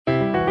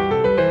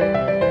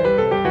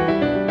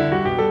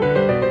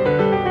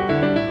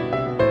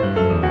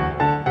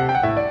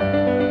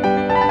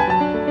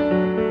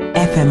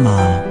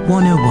CMR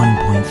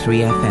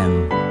 101.3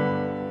 FM.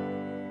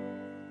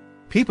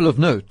 People of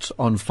Note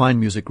on Fine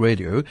Music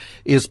Radio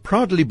is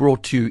proudly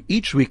brought to you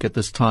each week at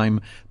this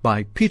time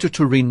by Peter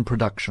Turin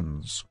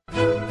Productions.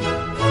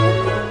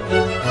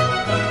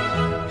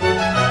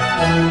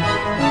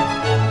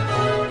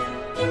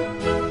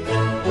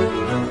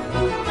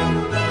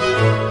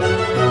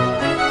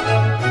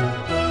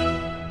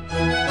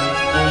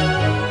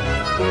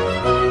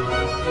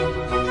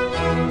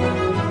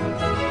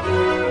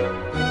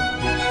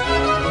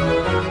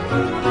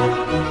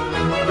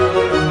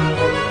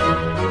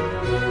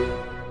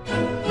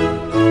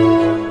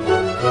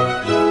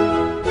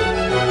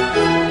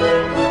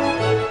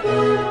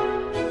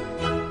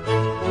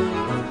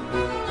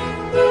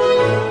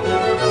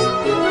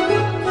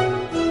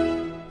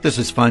 This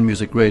is Fine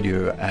Music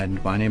Radio,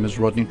 and my name is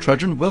Rodney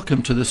Trudgeon.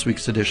 Welcome to this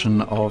week's edition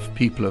of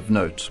People of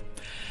Note.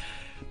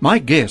 My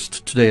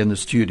guest today in the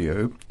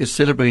studio is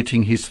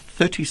celebrating his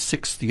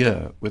 36th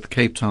year with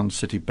Cape Town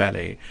City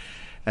Ballet,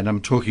 and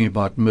I'm talking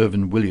about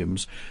Mervyn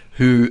Williams,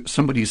 who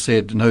somebody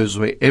said knows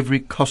where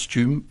every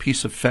costume,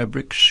 piece of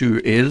fabric,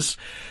 shoe is.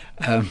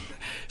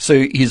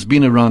 So he's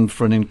been around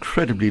for an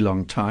incredibly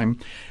long time,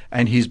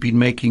 and he's been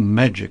making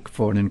magic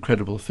for an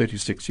incredible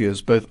 36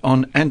 years, both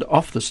on and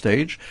off the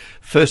stage,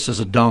 first as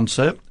a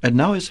dancer and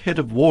now as head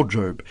of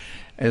wardrobe,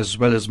 as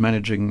well as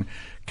managing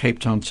Cape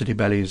Town City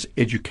Ballet's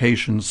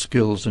education,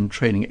 skills and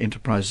training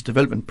enterprise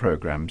development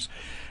programs.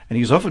 And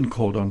he's often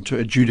called on to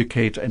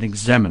adjudicate and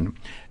examine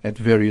at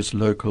various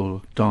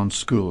local dance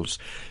schools.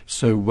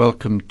 So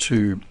welcome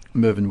to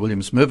Mervyn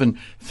Williams. Mervyn,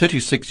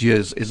 36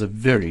 years is a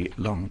very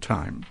long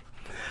time.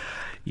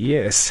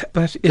 Yes,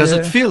 but does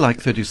it feel like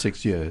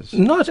 36 years?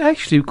 Not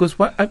actually, because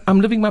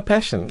I'm living my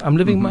passion. I'm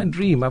living my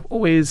dream. I've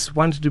always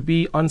wanted to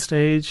be on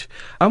stage.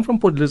 I'm from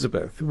Port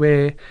Elizabeth,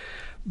 where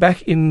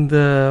back in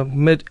the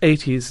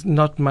mid-80s,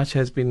 not much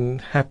has been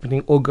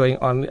happening or going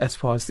on as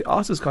far as the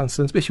arts is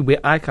concerned, especially where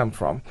I come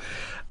from.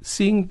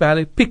 Seeing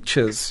ballet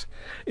pictures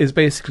is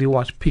basically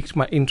what piqued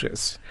my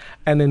interest.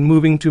 And then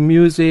moving to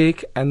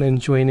music and then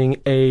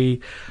joining a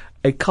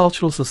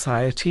cultural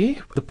society,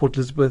 the Port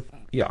Elizabeth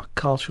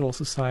Cultural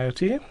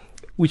Society,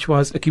 which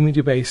was a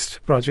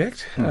community-based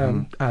project.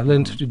 I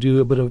learned to do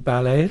a bit of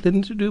ballet,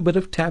 learned to do a bit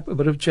of tap, a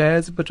bit of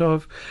jazz,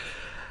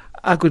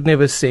 I could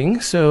never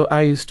sing, so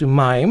I used to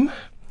mime,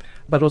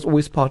 but was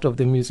always part of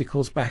the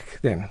musicals back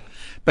then.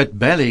 But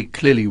ballet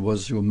clearly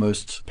was your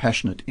most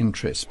passionate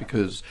interest,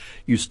 because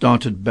you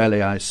started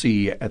ballet, I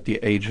see, at the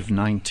age of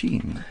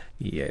 19.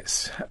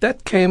 Yes,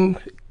 that came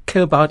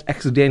about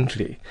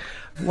accidentally.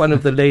 One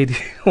of the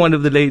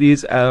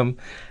ladies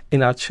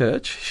in our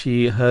church,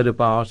 she heard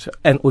about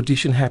an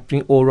audition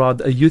happening, or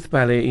rather a youth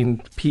ballet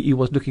in PE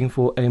was looking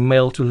for a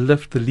male to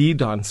lift the lead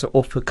dancer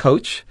off the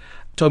coach,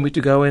 told me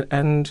to go in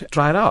and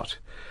try it out.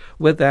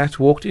 With that,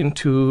 walked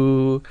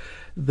into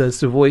the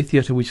Savoy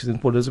Theatre, which is in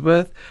Port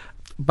Elizabeth,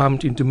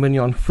 bumped into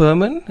Mignon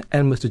Furman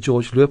and Mr.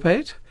 George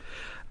Lupate.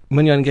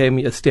 Mignon gave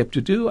me a step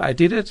to do. I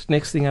did it.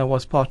 Next thing, I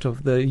was part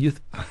of the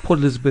Port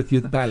Elizabeth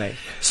Youth Ballet.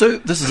 So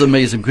this is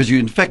amazing, because you,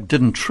 in fact,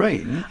 didn't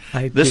train.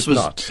 This was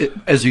not.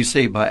 As you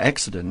say, by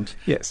accident.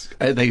 Yes.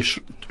 They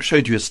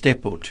showed you a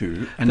step or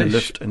two and a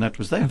lift, and that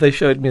was that. They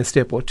showed me a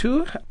step or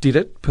two, did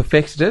it,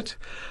 perfected it,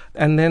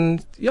 and then,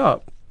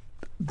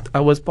 I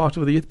was part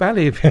of the Youth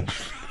Ballet event.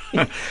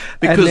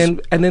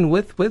 and then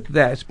with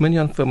that,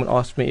 Mignon Furman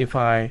asked me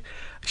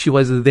she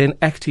was the then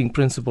acting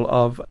principal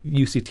of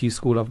UCT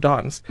School of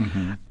Dance,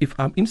 if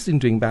I'm interested in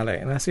doing ballet.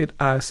 And I said,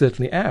 I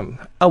certainly am.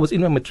 I was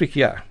in my matric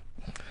year,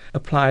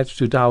 applied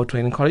to Dow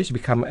Training College to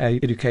become an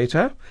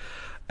educator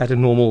at a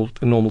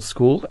normal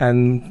school.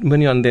 And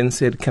Mignon then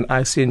said, can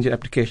I send you an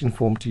application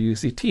form to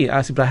UCT?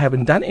 I said, but I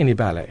haven't done any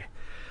ballet.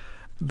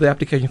 The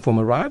application form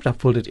arrived, I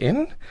filled it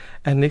in,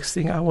 and next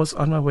thing I was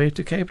on my way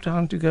to Cape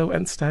Town to go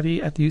and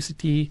study at the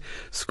UCT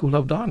School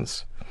of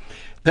Dance.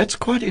 That's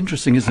quite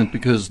interesting, isn't it?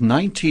 Because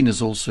 19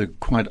 is also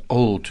quite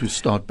old to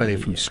start ballet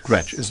from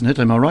scratch, isn't it?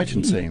 Am I right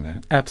in saying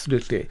that?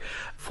 Absolutely.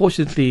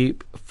 Fortunately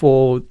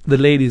for the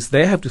ladies,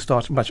 they have to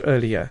start much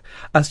earlier.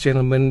 Us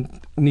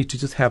gentlemen need to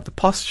just have the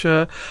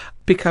posture,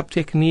 pick up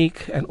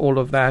technique and all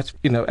of that,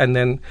 and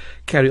then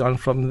carry on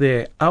from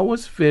there. I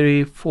was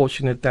very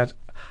fortunate that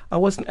I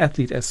was an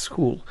athlete at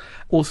school.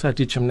 Also, I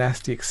did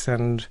gymnastics,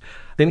 and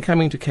then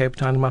coming to Cape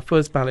Town, in my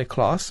first ballet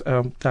class,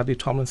 Dudley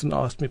Tomlinson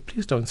asked me,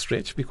 please don't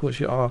stretch, because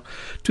you are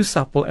too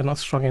supple and not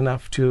strong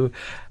enough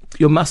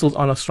your muscles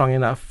are not strong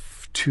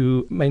enough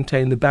to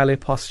maintain the ballet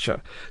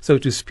posture, so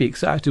to speak.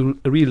 So I had to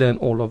relearn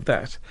all of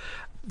that.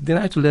 Then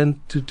I had to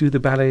learn to do the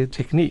ballet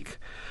technique.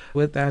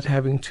 With that,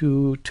 having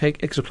to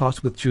take extra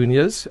classes with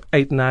juniors,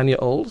 8,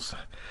 9-year-olds,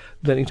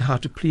 learning how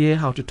to plie,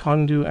 how to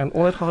tendu, and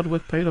all that hard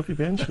work paid off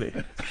eventually.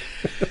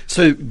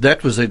 So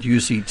that was at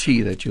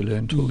UCT that you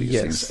learned all these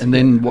things. And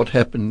then what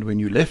happened when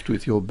you left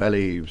with your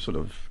ballet sort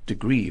of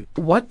degree?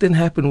 What then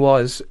happened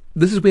was,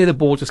 this is where the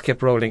ball just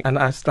kept rolling. And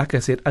like I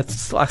said, I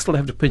still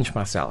have to pinch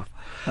myself.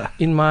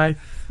 In my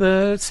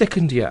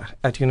second year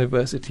at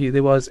university,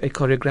 there was a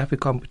choreographic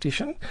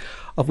competition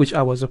of which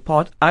I was a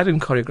part. I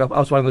didn't choreograph, I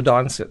was one of the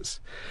dancers.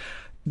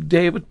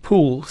 David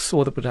Poole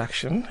saw the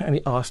production and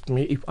he asked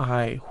me if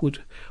I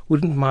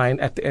wouldn't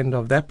mind at the end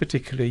of that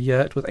particular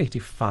year, it was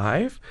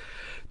 85,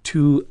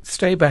 to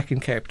stay back in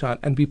Cape Town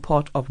and be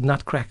part of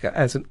Nutcracker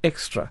as an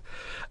extra,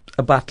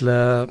 a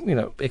butler,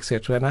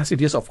 etc. And I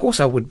said, yes, of course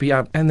I would be.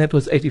 And that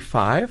was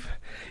 85.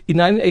 In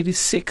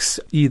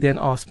 1986, he then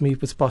asked me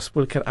if it's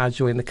possible, can I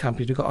join the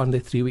company to go on their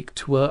 3-week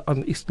tour,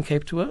 on the Eastern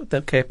Cape tour,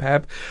 the Cape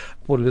Hab,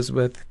 Port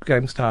Elizabeth,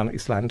 Grahamstown,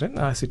 East London.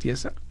 And I said,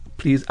 yes,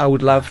 please, I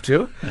would love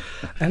to.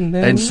 And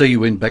then, and so you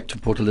went back to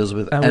Port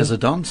Elizabeth as a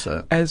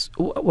dancer? As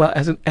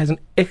an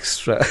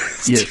extra,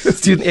 yes.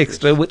 student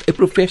extra with a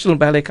professional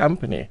ballet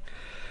company.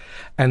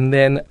 And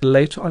then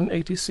later on in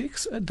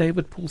 86,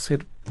 David Poole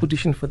said,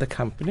 audition for the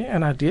company,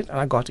 and I did, and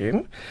I got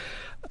in.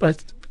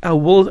 But I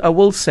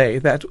will say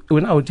that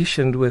when I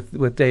auditioned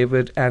with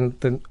David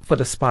and for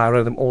the Spira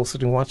and them all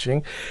sitting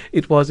watching,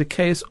 it was a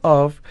case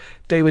of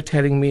David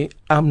telling me,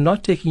 I'm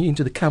not taking you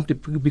into the company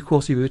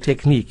because of your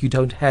technique. You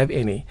don't have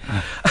any.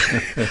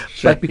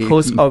 But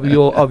because of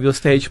your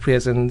stage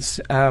presence,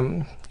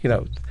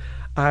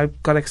 I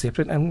got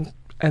accepted and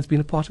has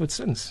been a part of it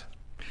since.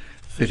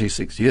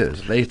 36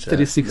 years later.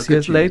 36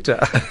 years later.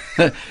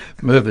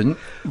 Mervyn,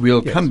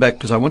 we'll come back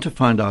because I want to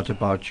find out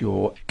about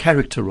your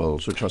character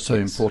roles, which are so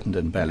important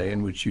in ballet,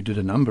 in which you did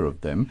a number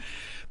of them.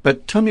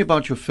 But tell me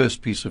about your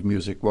first piece of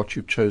music, what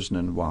you've chosen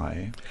and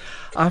why.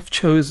 I've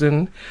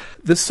chosen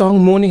the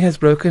song Morning Has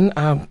Broken.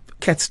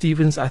 Cat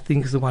Stevens, I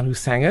think, is the one who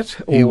sang it.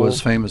 He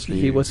was famous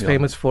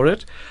for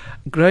it.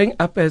 Growing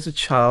up as a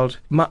child,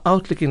 my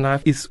outlook in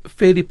life is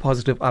fairly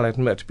positive, I'll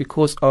admit,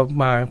 because of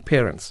my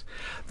parents.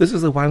 This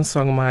is the one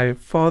song my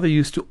father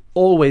used to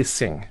always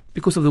sing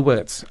because of the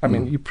words. I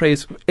mean, you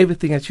praise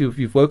everything that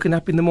you've woken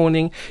up in the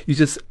morning. You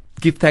just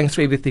give thanks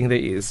for everything there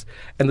is.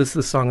 And this is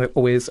the song that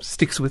always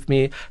sticks with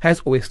me, has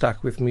always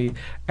stuck with me.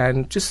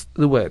 And just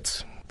the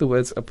words. The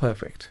words are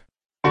perfect.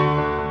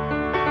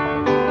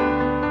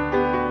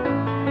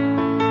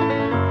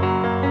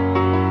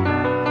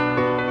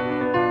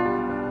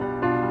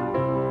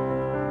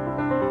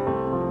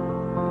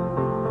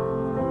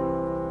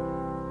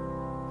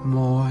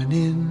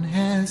 Morning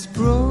has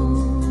broken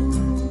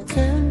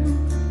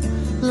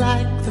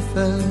like the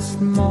first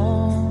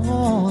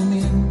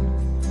morning.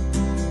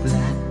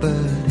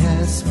 Blackbird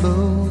has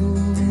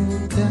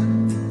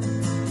spoken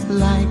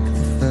like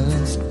the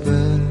first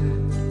bird.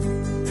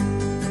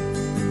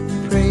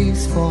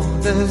 Praise for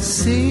the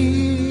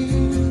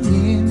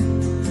singing,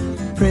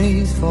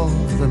 praise for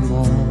the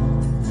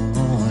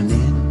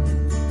morning,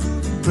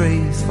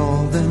 praise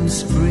for them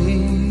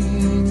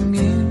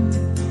springing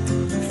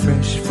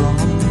fresh from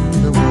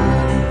the world.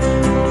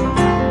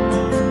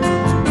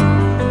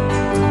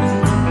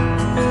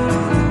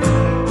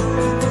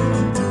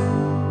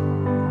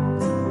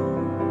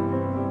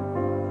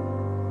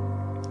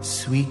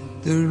 Sweet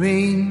the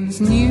rain's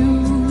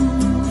new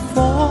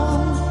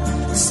fall,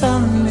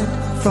 sunlit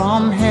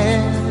from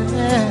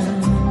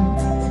heaven,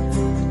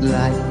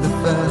 like the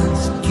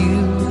first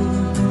dew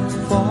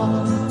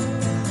fall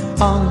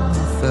on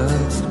the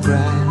first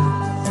grass.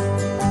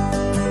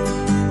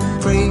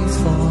 Praise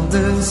for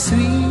the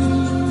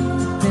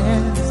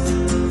sweetness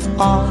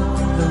of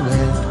the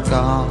red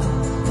garden,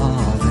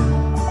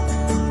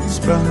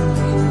 sprung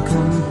in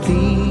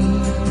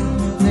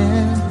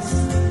completeness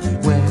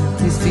where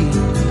his feet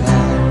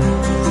pass.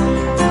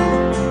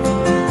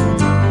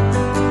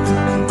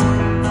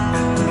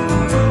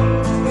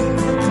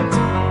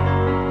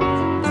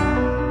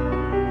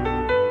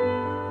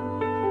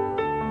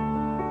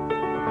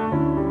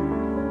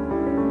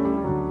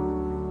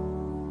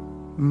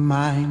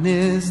 Mine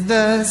is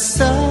the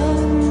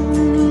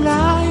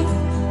sunlight,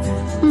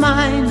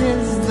 mine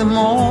is the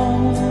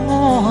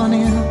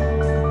morning,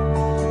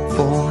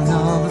 born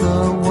of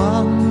the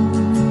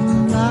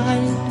one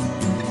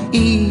night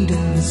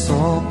Eden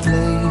saw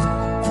play.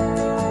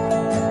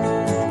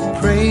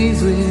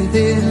 Praise with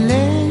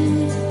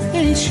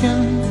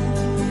elation,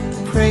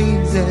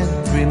 praise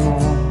every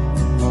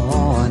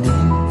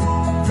morning,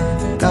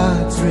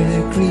 God's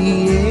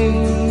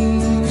recreation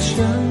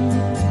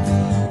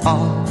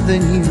of the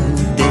new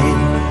day.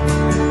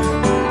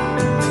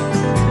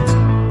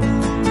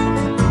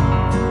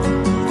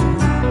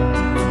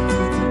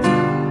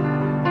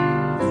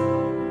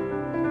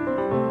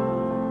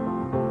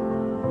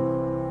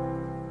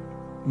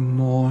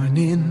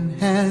 Morning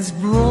has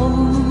broken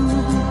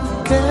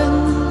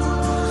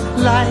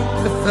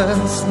like the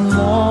first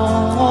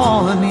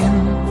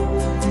morning.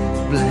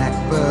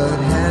 Blackbird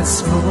has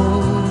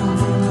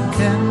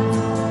spoken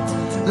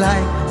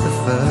like the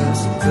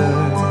first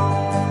bird.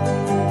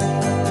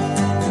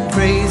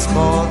 Praise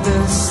for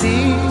the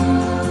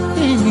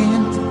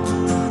singing,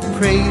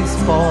 praise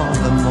for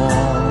the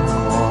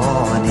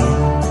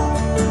morning,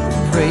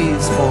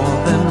 praise for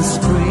them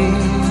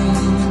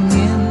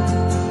springing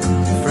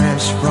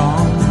fresh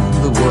from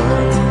the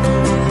world.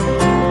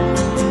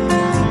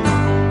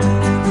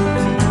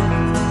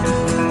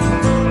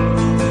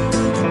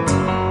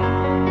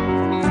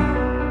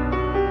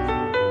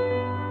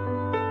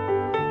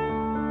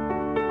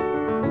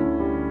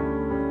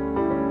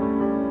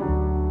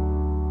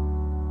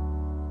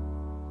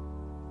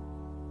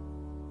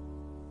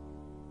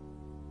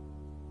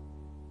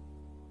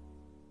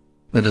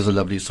 That is a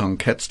lovely song.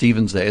 Cat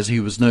Stevens there, as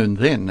he was known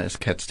then as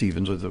Cat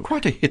Stevens, was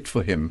quite a hit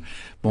for him.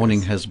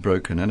 Morning Has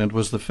Broken. And it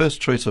was the first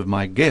choice of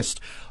my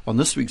guest on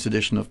this week's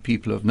edition of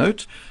People of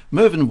Note,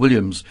 Mervyn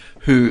Williams,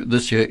 who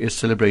this year is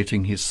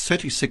celebrating his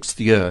 36th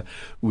year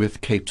with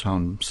Cape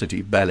Town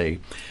City Ballet.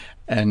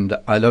 And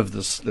I love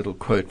this little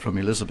quote from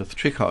Elizabeth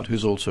Trickard,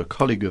 who's also a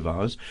colleague of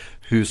ours,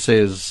 who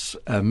says,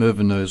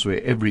 Mervyn knows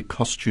where every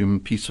costume,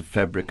 piece of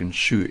fabric and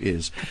shoe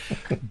is.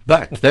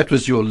 But that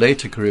was your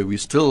later career. We're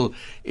still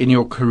in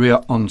your career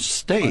on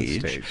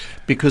stage.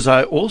 Because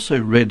I also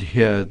read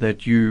here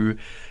that you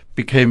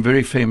became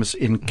very famous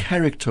in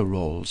character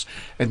roles.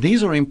 And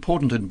these are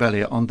important in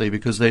ballet, aren't they?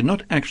 Because they're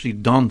not actually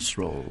dance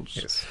roles.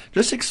 Yes.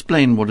 Just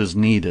explain what is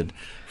needed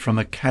from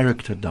a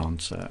character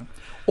dancer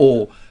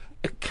or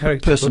A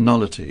character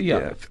personality.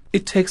 Yeah.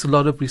 It takes a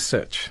lot of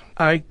research.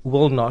 I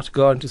will not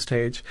go onto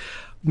stage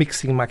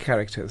mixing my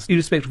characters,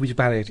 irrespective of which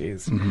ballet it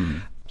is. Mm-hmm.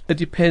 It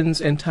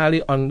depends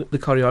entirely on the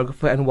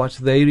choreographer and what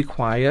they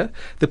require,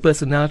 the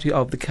personality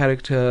of the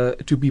character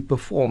to be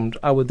performed.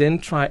 I would then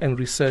try and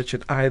research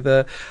it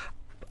either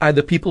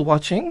people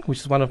watching, which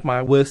is one of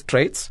my worst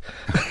traits,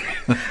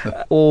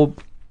 or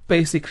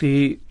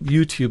basically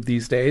YouTube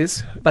these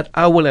days. But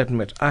I will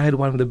admit, I had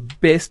one of the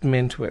best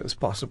mentors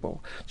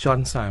possible,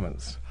 John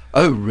Simons.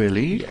 Oh,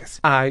 really? Yes.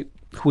 I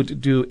would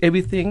do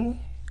everything,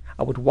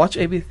 I would watch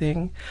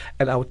everything,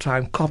 and I would try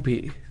and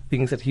copy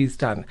things that he's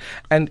done.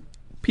 And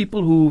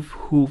people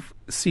who've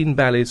seen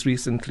ballets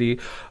recently,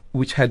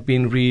 which had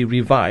been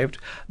revived,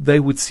 they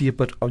would see a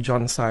bit of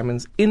John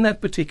Simons in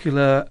that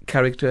particular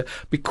character,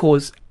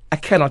 because I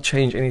cannot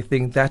change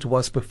anything. That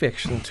was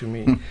perfection to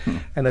me.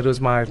 And that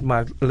was my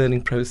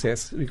learning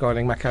process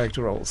regarding my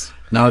character roles.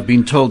 Now, I've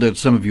been told that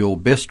some of your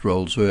best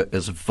roles were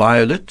as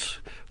Violet.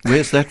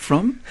 Where's that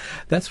from?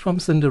 That's from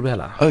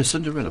Cinderella. Oh,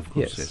 Cinderella, of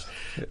course, Yes.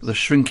 yes. The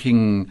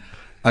shrinking,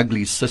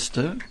 ugly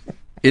sister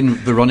in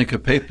Veronica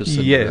Paper's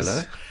Cinderella.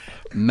 Yes.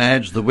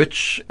 Madge the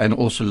Witch, and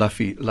also La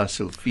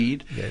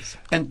Sylphide. Yes.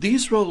 And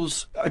these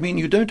roles, I mean,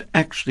 you don't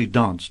actually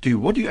dance, do you?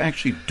 What do you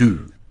actually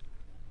do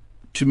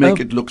to make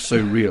it look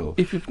so real?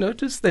 If you've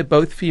noticed, they're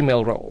both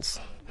female roles.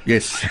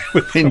 Yes,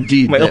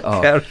 indeed Male they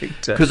are.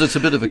 character. Because it's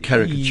a bit of a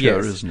caricature,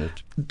 Yes. isn't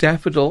it?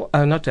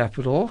 Not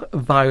Daffodil,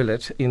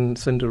 Violet in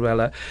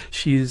Cinderella,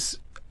 she's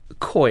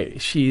coy.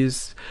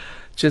 She's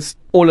just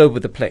all over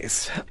the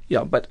place.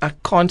 Yeah, but I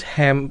can't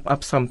ham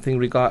up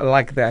something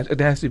like that. It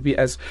has to be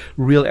as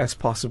real as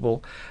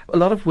possible. A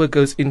lot of work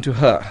goes into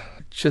her,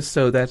 just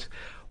so that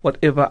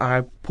whatever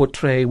I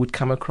portray would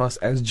come across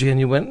as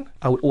genuine.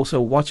 I would also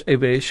watch a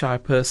very shy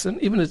person,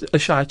 even a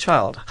shy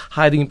child,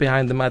 hiding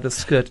behind the mother's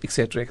skirt,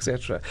 etc.,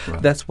 etc.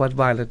 Right. That's what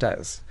Violet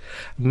does.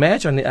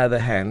 Madge, on the other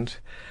hand,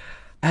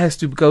 has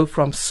to go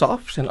from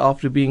soft, and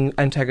after being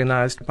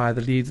antagonized by the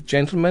lead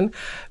gentleman,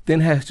 then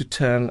has to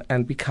turn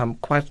and become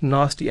quite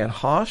nasty and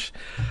harsh.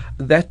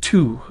 That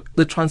too,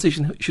 the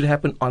transition should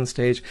happen on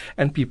stage,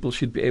 and people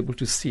should be able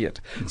to see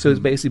it. So it's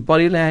basically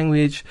body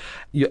language,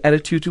 your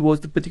attitude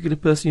towards the particular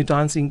person you're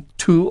dancing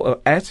to or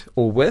at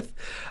or with.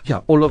 Yeah,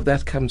 all of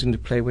that comes into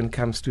play when it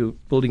comes to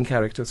building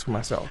characters for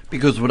myself.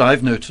 Because what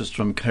I've noticed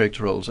from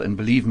character roles, and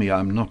believe me,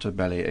 I'm not a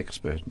ballet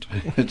expert.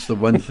 It's the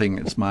one thing,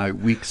 it's my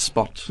weak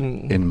spot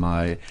in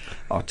my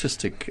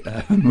artistic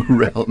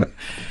realm.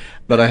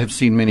 But I have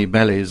seen many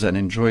ballets and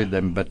enjoyed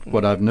them. But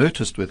what I've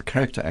noticed with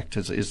character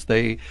actors is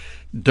they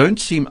don't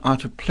seem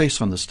out of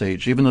place on the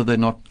stage, even though they're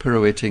not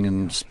pirouetting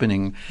and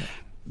spinning.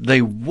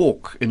 They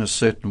walk in a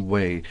certain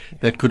way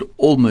that could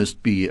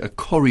almost be a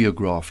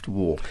choreographed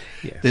walk.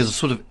 Yes. There's a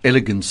sort of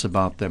elegance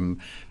about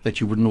them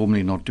that you would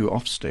normally not do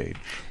off stage.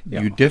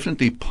 Yeah. You're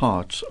definitely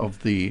part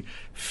of the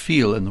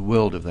feel and the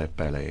world of that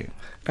ballet.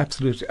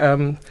 Absolutely.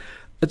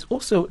 It's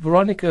also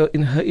Veronica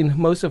in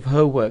most of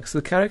her works.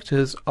 The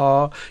characters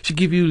she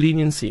give you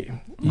leniency.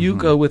 You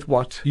go with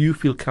what you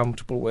feel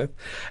comfortable with,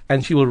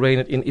 and she will rein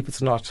it in if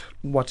it's not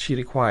what she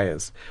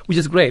requires, which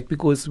is great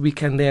because we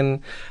can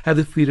then have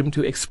the freedom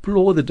to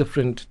explore the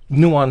different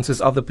nuances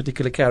of the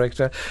particular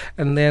character.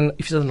 And then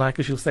if she doesn't like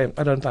it, she'll say,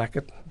 "I don't like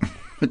it."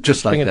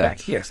 Just like Bring it that.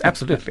 back. Yes,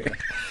 absolutely.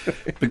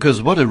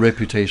 Because what a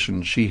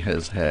reputation she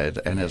has had,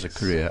 and as a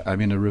career. I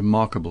mean, a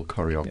remarkable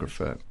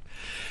choreographer.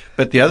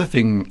 But the other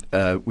thing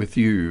with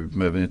you,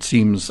 Mervyn, it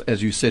seems,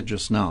 as you said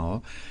just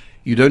now,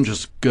 you don't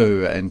just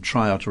go and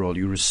try out a role.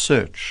 You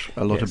research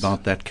a lot Yes.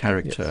 about that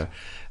character,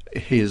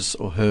 his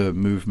or her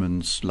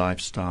movements,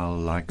 lifestyle,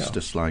 likes,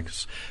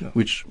 dislikes,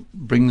 which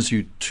brings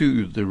you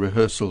to the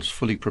rehearsals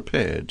fully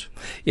prepared.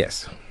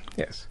 Yes.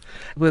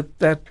 With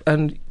that,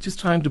 and just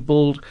trying to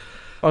build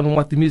on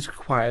what the music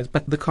requires,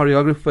 but the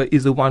choreographer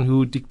is the one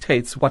who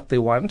dictates what they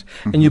want,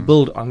 and you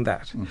build on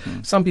that.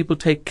 Some people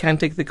can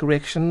take the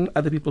correction,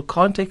 other people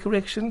can't take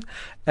correction.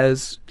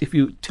 As if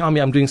you tell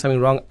me I'm doing something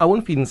wrong, I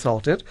won't feel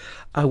insulted.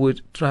 I would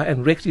try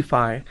and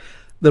rectify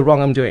the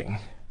wrong I'm doing.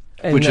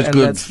 Which is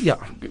good Yeah.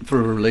 for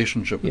a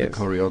relationship with Yes. the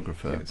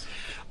choreographer. Yes.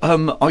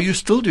 Are you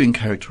still doing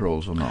character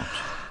roles or not?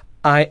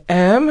 I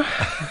am.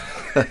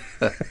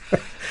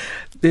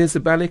 There's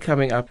a ballet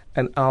coming up,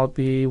 and I'll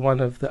be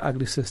one of the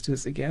Ugly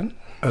Sisters again.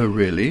 Oh,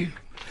 really?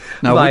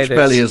 Now, Violet. which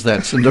ballet is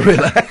that?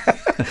 Cinderella?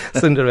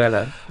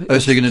 Cinderella. Oh,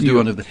 so you're going to do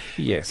one of the...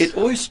 Yes. It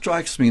always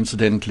strikes me,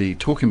 incidentally,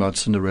 talking about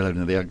Cinderella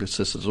and the Ugly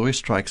Sisters, it always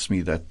strikes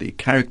me that the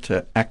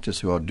character actors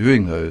who are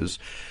doing those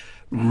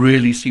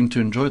really seem to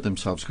enjoy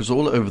themselves because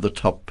all over the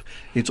top,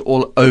 it's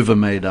all over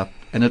made up,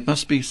 and it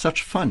must be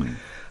such fun.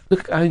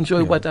 Look, I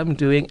enjoy what I'm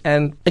doing,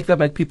 and if that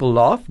make people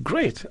laugh,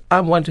 great.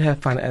 I want to have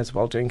fun as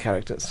well doing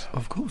characters.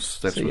 Of course,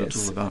 that's So what yes.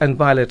 it's all about. And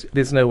Violet,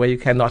 there's no way you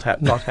cannot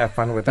not have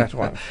fun with that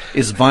one.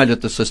 Is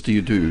Violet the sister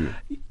you do?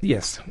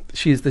 Yes,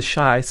 she's the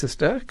shy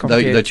sister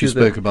That you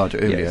spoke about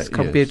earlier. Yes,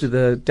 compared to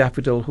the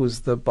Daffodil,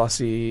 who's the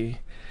bossy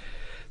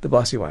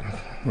one.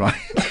 Right.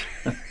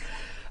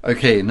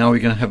 Okay, now we're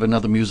going to have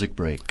another music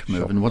break.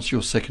 Mervyn, what's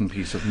your second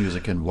piece of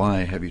music and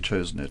why have you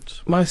chosen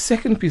it? My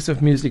second piece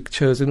of music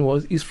chosen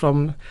is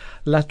from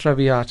La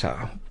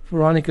Traviata.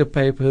 Veronica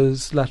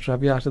Papers' La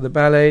Traviata, the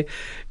ballet.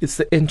 It's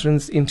the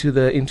entrance into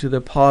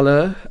the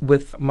parlor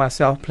with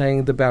myself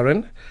playing the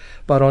Baron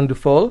de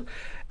Fall.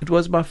 It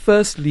was my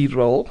first lead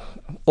role,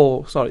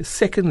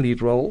 second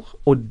lead role,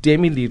 or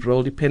demi-lead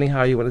role, depending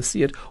how you want to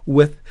see it,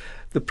 with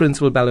the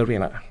principal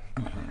ballerina.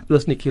 It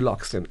was Nikki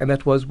Loxton, and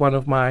that was one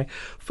of my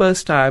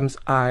first times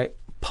I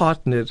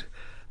partnered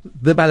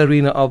the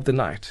ballerina of the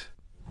night.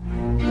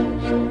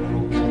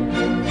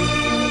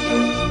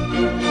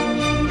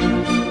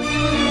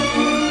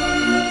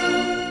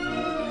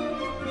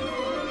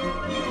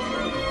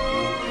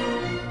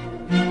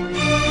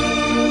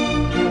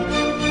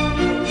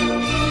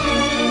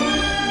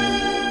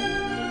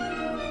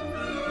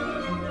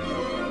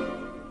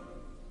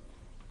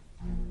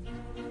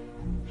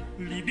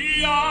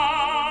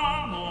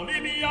 Libiamo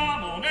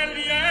nel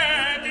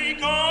lieti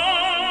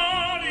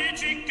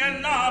corici che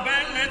la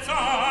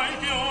bellezza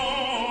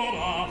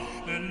infiora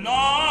e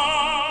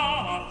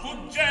là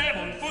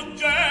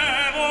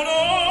fuggevol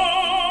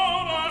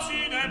ora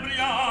si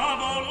nebria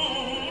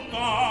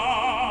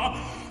voluta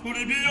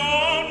le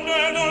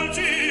bionde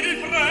dolci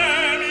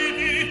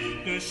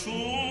fremiti che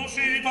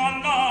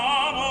suscitan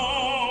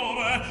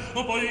l'amore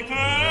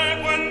poiché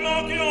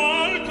quello che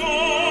ho al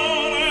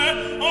cuore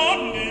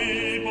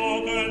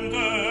onnipotente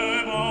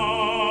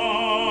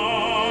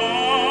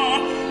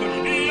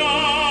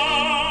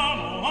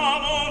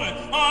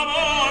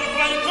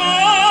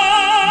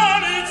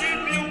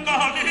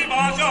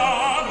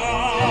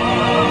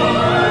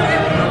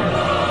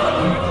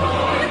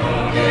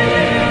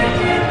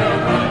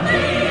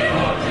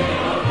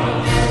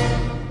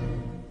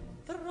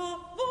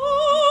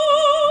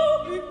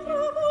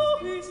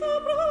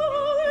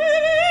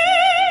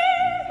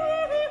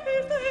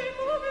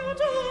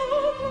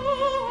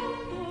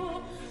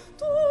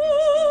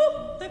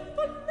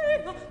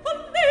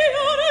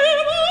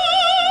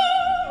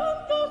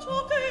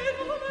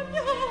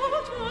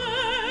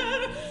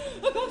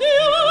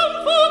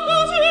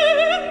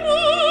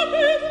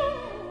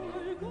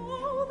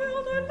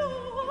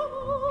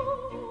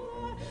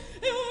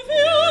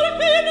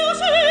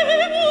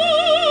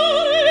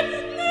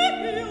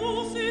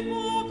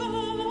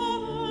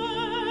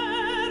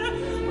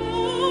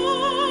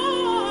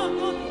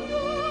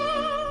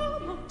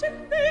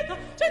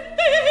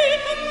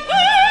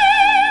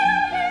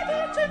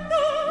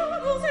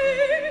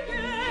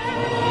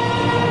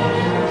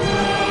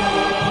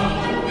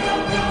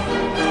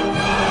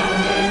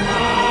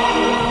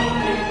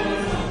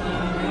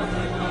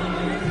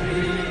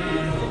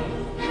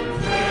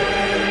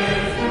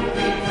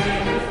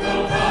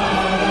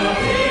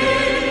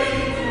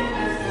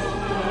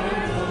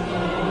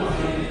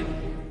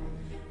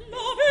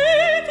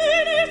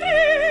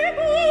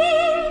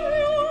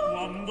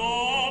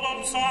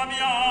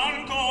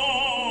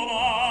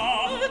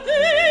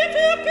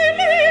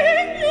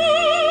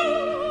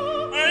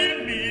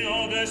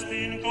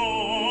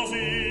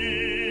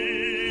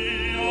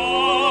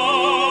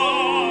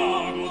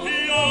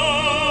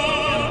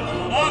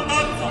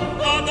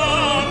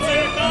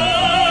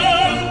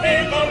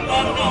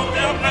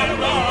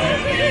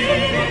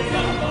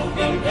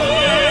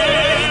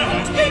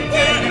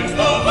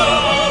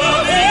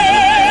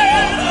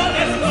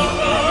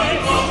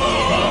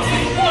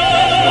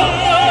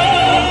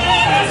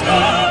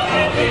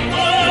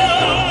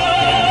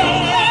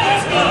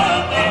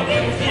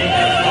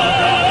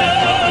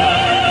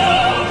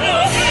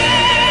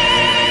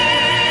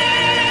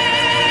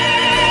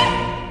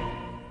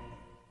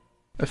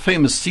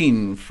Famous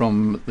scene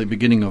from the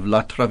beginning of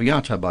La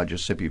Traviata by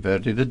Giuseppe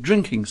Verdi, the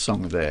drinking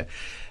song there,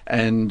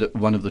 and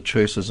one of the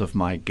choices of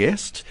my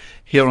guest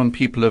here on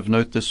People of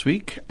Note this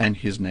week, and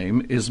his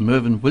name is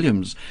Mervyn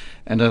Williams,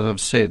 and as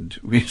I've said,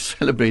 we're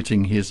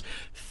celebrating his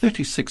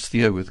 36th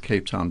year with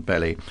Cape Town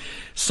Ballet.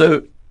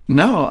 So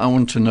now I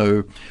want to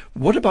know,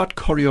 what about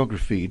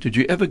choreography? Did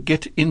you ever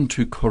get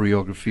into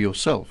choreography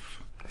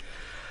yourself?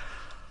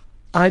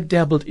 I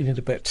dabbled in it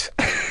a bit.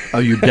 Oh,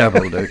 you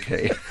dabbled,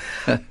 okay.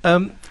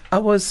 I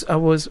was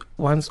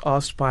once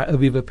asked by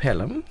Aviva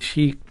Pelham.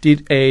 She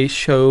did a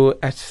show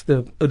at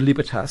the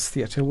Libertas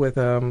Theatre with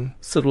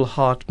Cyril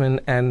Hartman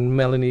and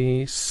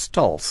Melanie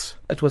Stolz.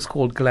 It was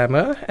called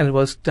Glamour, and it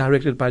was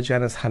directed by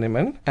Janice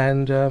Honeyman.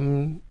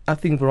 And I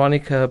think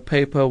Veronica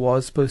Paper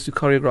was supposed to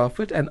choreograph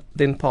it and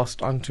then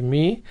passed on to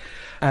me.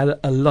 I had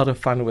a lot of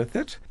fun with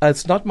it.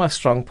 It's not my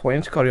strong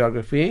point,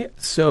 choreography,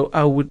 so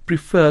I would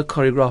prefer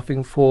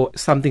choreographing for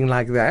something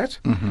like that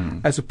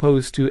as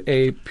opposed to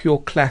a pure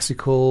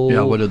classical...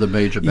 Yeah, one of the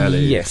major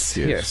ballets.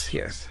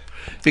 Yes.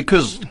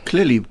 Because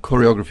clearly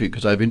choreography,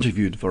 because I've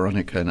interviewed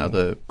Veronica and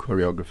other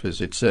choreographers,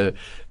 it's a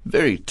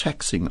very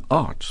taxing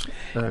art,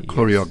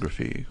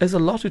 choreography. There's a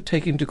lot to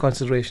take into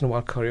consideration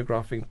while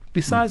choreographing.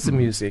 Besides the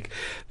music,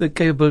 the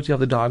capability of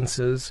the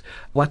dancers,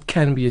 what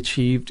can be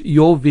achieved,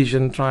 your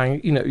vision,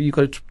 you've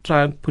got to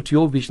try and put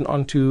your vision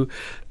onto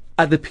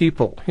other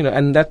people,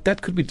 and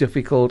that could be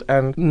difficult.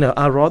 And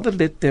I'd rather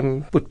let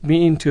them put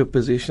me into a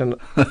position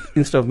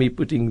instead of me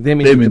putting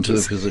them into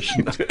the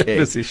position. Okay.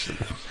 Position.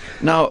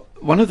 Now,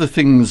 one of the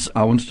things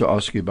I wanted to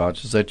ask you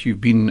about is that you've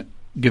been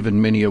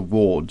given many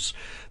awards.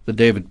 The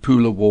David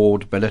Poole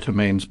Award,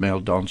 Ballettermijn's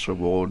Male Dancer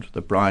Award,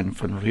 the Brian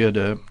van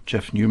Reede,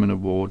 Jeff Newman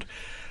Award.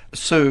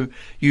 So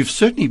you've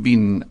certainly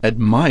been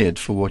admired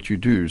for what you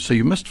do. So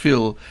you must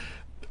feel,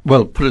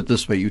 well, put it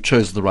this way, you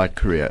chose the right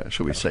career,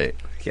 shall we say.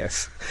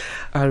 Yes.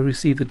 I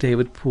received the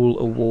David Poole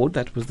Award.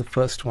 That was the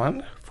first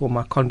one for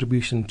my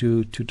contribution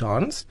to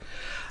dance.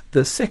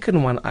 The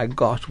second one I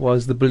got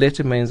was the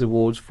Ballettermijn's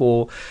Award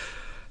for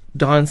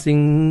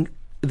dancing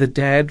the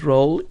dad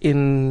role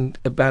in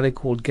a ballet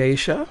called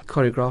Geisha,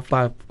 choreographed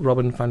by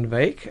Robin van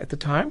Wyk at the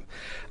time.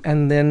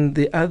 And then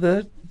the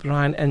other,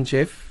 Brian and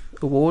Jeff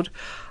Award,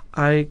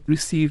 I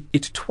received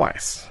it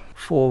twice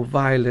for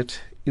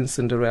Violet in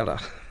Cinderella.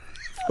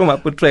 For my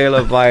portrayal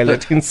of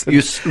Violet in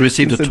Cinderella. You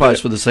received it twice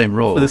for the same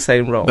role? For the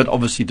same role. But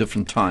obviously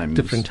different times.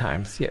 Different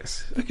times,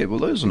 yes. Okay, well,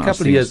 those are nice a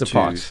couple of years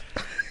apart.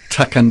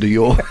 Tuck under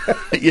your,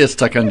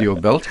 tuck under your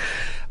belt.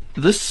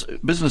 This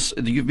business,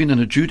 you've been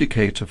an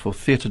adjudicator for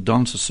theatre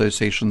dance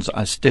associations,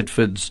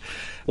 Eisteddfods,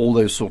 all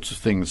those sorts of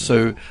things.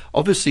 So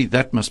obviously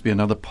that must be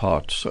another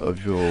part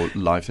of your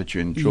life that you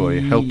enjoy,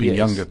 helping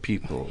younger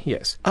people.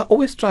 Yes. I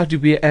always try to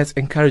be as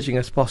encouraging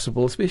as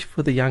possible, especially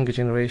for the younger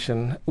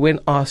generation. When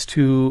asked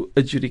to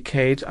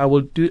adjudicate, I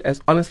will do it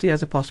as honestly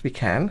as I possibly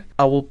can.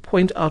 I will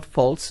point out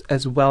faults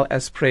as well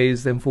as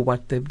praise them for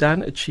what they've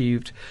done,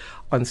 achieved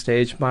on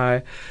stage.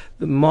 The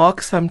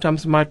mark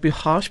sometimes might be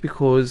harsh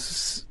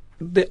because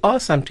there are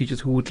some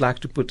teachers who would like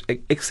to put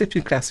an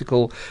exceptional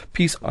classical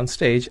piece on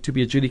stage to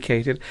be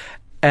adjudicated,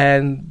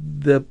 and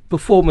the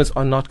performers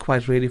are not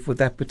quite ready for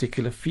that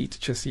particular feat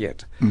just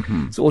yet.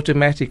 So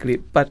automatically,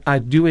 but I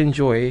do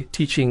enjoy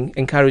teaching,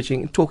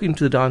 encouraging, talking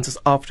to the dancers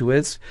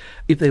afterwards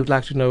if they would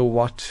like to know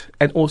what,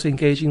 and also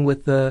engaging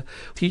with the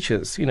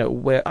teachers,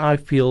 where I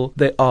feel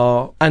they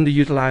are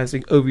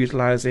underutilizing,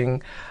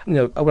 overutilizing,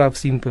 what I've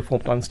seen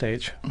performed on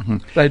stage.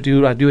 But I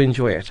do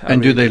enjoy it.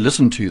 And do they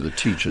listen to you, the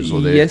teachers, or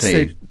yes,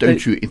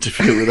 don't you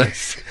interfere with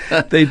us?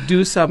 They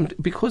do some,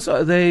 because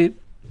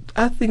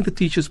I think the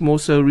teachers more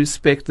so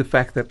respect the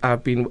fact that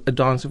I've been a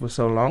dancer for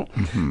so long.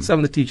 Some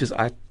of the teachers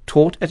I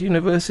taught at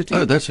university.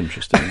 Oh, that's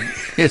interesting.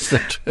 Yes,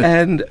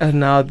 and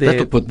now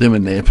that'll put them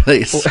in their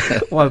place.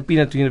 Well, I've been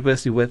at the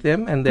university with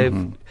them, and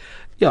they've.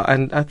 Yeah,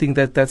 and I think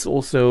that's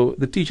also,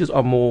 the teachers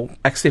are more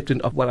accepting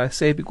of what I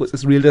say because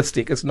it's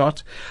realistic. I'm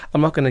not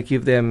going to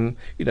give them,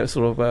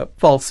 sort of a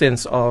false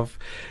sense of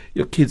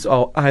your kids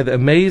are either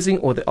amazing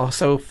or they are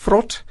so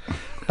fraught.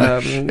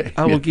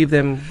 I will give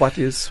them what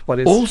is.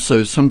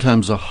 Also,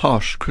 sometimes a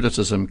harsh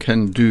criticism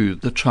can do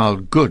the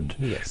child good,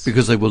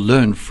 because they will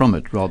learn from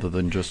it rather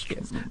than just.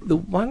 Yes. The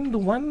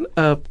one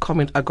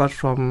comment I got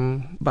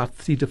from about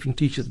 3 different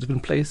teachers,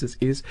 different places,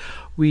 is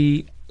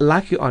we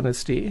like your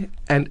honesty,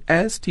 and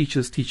as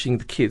teachers teaching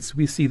the kids,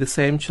 we see the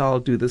same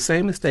child do the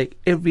same mistake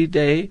every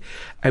day,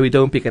 and we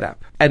don't pick it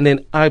up. And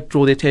then I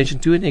draw the attention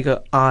to it, and they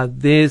go,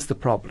 there's the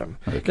problem.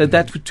 Okay. Now,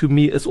 that to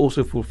me is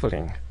also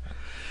fulfilling.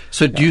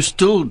 So do you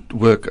still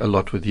work a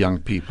lot with young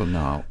people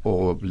now,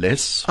 or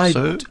less? I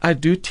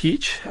do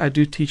teach. I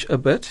do teach a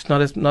bit, not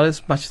as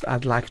much as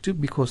I'd like to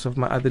because of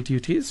my other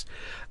duties.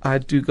 I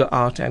do go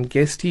out and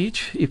guest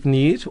teach if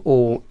need,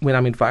 or when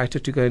I'm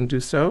invited to go and do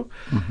so,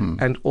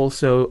 and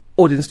also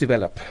audience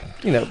develop.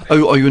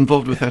 Oh, are you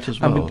involved with that as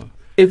well?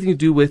 Everything to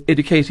do with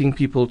educating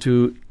people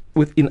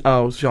within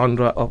our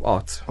genre of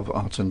arts. Of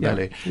arts and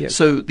ballet. Yes.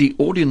 So the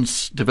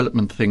audience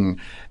development thing,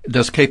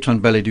 does Cape Town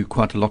Ballet do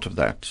quite a lot of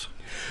that?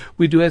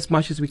 We do as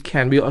much as we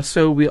can. We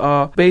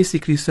are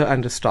basically so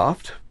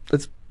understaffed.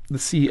 It's the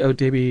CEO,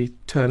 Debbie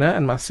Turner,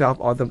 and myself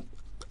are the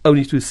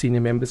only 2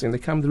 senior members in the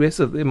camp. The rest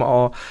of them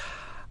are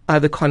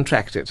either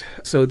contracted.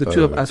 So the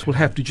 2 of us will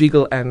have to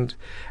jiggle and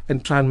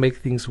try and make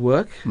things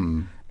work.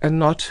 And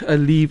not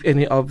leave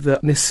any of the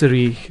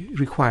necessary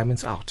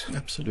requirements out.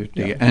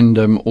 Absolutely. Yeah. And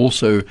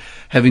also,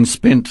 having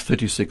spent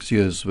 36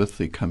 years with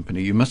the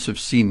company, you must have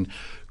seen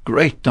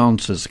great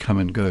dancers come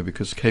and go,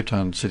 because Cape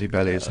Town City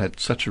Ballet has had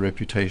such a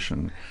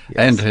reputation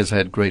and has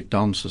had great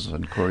dancers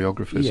and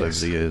choreographers over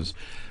the years,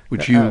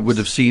 which you would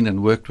have seen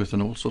and worked with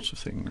and all sorts of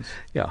things.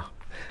 Yeah.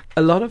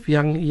 A lot of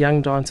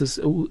young dancers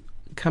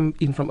come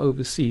in from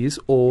overseas,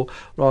 or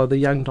rather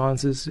young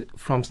dancers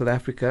from South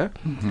Africa,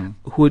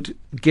 would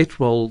get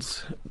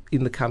roles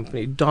in the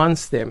company,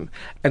 dance them,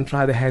 and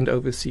try their hand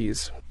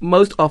overseas.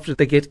 Most often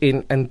they get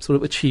in and sort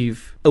of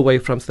achieve away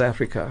from South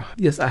Africa.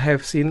 Yes, I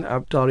have seen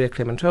Daria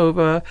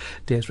Klementova,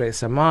 Desiree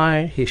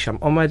Samai, Hisham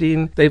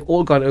Omadin. They've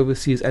all gone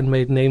overseas and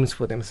made names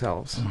for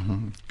themselves.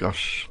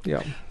 Gosh.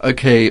 Yeah.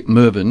 Okay,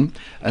 Mervyn,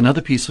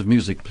 another piece of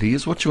music,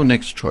 please. What's your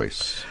next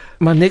choice?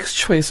 My next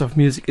choice of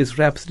music is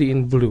Rhapsody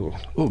in Blue.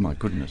 Oh, my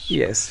goodness.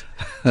 Yes.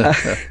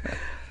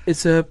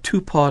 It's a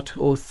 2-part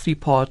or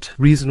 3-part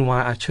reason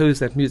why I chose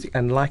that music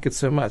and like it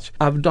so much.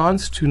 I've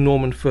danced to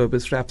Norman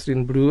Ferber's Rhapsody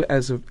in Blue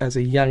as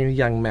a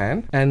young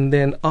man, and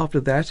then after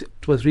that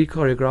it was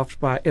re-choreographed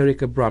by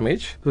Erica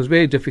Bromwich. It was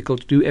very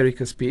difficult to do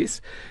Erica's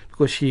piece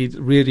because she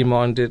really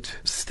demanded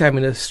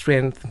stamina,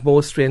 strength,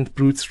 more strength,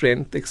 brute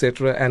strength,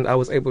 etc., and I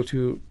was able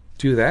to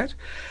do that.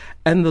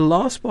 And the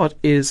last part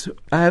is,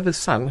 I have a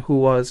son who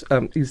was,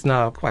 he's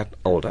now quite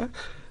older.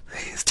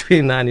 He's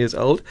 29 years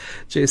old.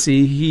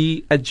 Jesse,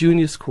 he, at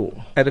junior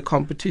school, at a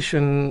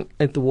competition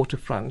at the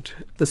waterfront,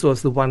 this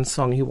was the one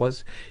song he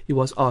was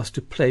asked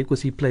to play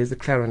because he plays the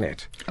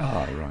clarinet.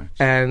 Ah, right.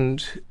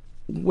 And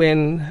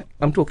when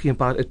I'm talking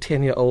about a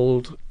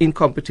 10-year-old in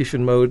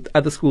competition mode,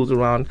 other schools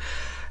around,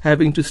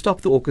 having to stop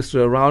the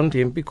orchestra around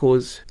him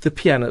because the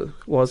piano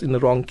was in the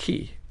wrong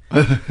key.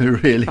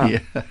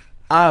 Really?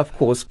 I, of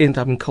course, end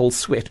up in cold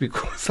sweat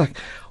because, like,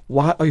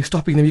 why are you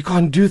stopping them? You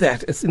can't do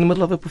that. It's in the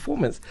middle of a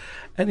performance.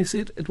 And he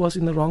said it was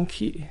in the wrong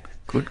key.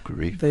 Good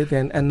grief.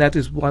 And that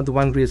is the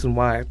one reason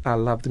why I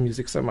love the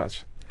music so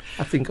much.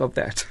 I think of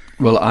that.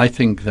 Well, I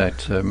think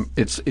that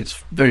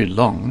it's very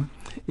long,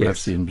 Yes.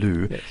 Rhapsody in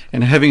Blue. Yes.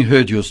 And having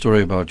heard your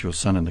story about your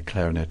son and the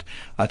clarinet,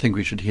 I think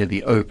we should hear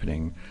the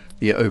opening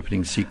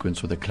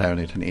sequence with the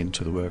clarinet and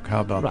into the work. How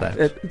about Right.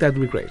 that? That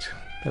would be great.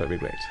 That would be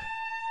great.